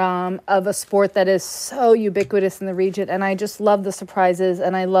a sport that is so ubiquitous in the region, and I just love the surprises,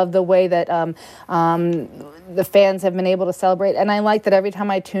 and I love the way that the fans have been able to celebrate, and I like that every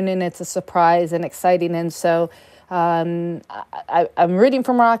time I tune in, it's a surprise and exciting, and so. I'm rooting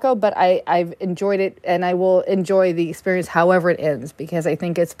for Morocco, but I've enjoyed it, and I will enjoy the experience however it ends, because I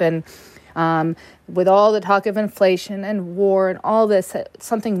think it's been, with all the talk of inflation and war and all this,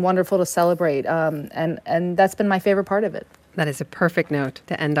 something wonderful to celebrate, and that's been my favorite part of it. That is a perfect note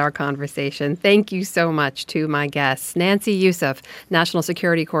to end our conversation. Thank you so much to my guests, Nancy Youssef, national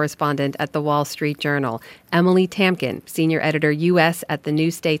security correspondent at The Wall Street Journal, Emily Tamkin, senior editor U.S. at The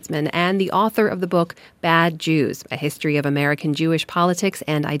New Statesman, and the author of the book Bad Jews, A History of American Jewish Politics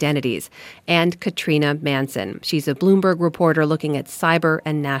and Identities, and Katrina Manson. She's a Bloomberg reporter looking at cyber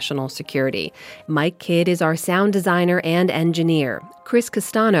and national security. Mike Kidd is our sound designer and engineer. Chris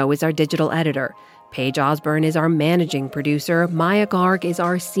Castano is our digital editor. Paige Osborne is our managing producer. Maya Garg is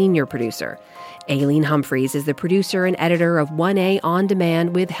our senior producer. Aileen Humphreys is the producer and editor of 1A On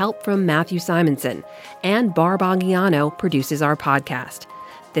Demand with help from Matthew Simonson. And Barb Aguiano produces our podcast.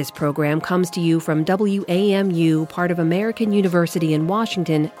 This program comes to you from WAMU, part of American University in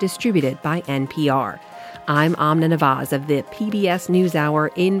Washington, distributed by NPR. I'm Amna Nawaz of the PBS NewsHour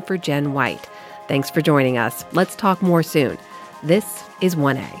in for Jen White. Thanks for joining us. Let's talk more soon. This is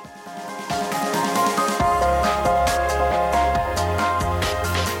 1A.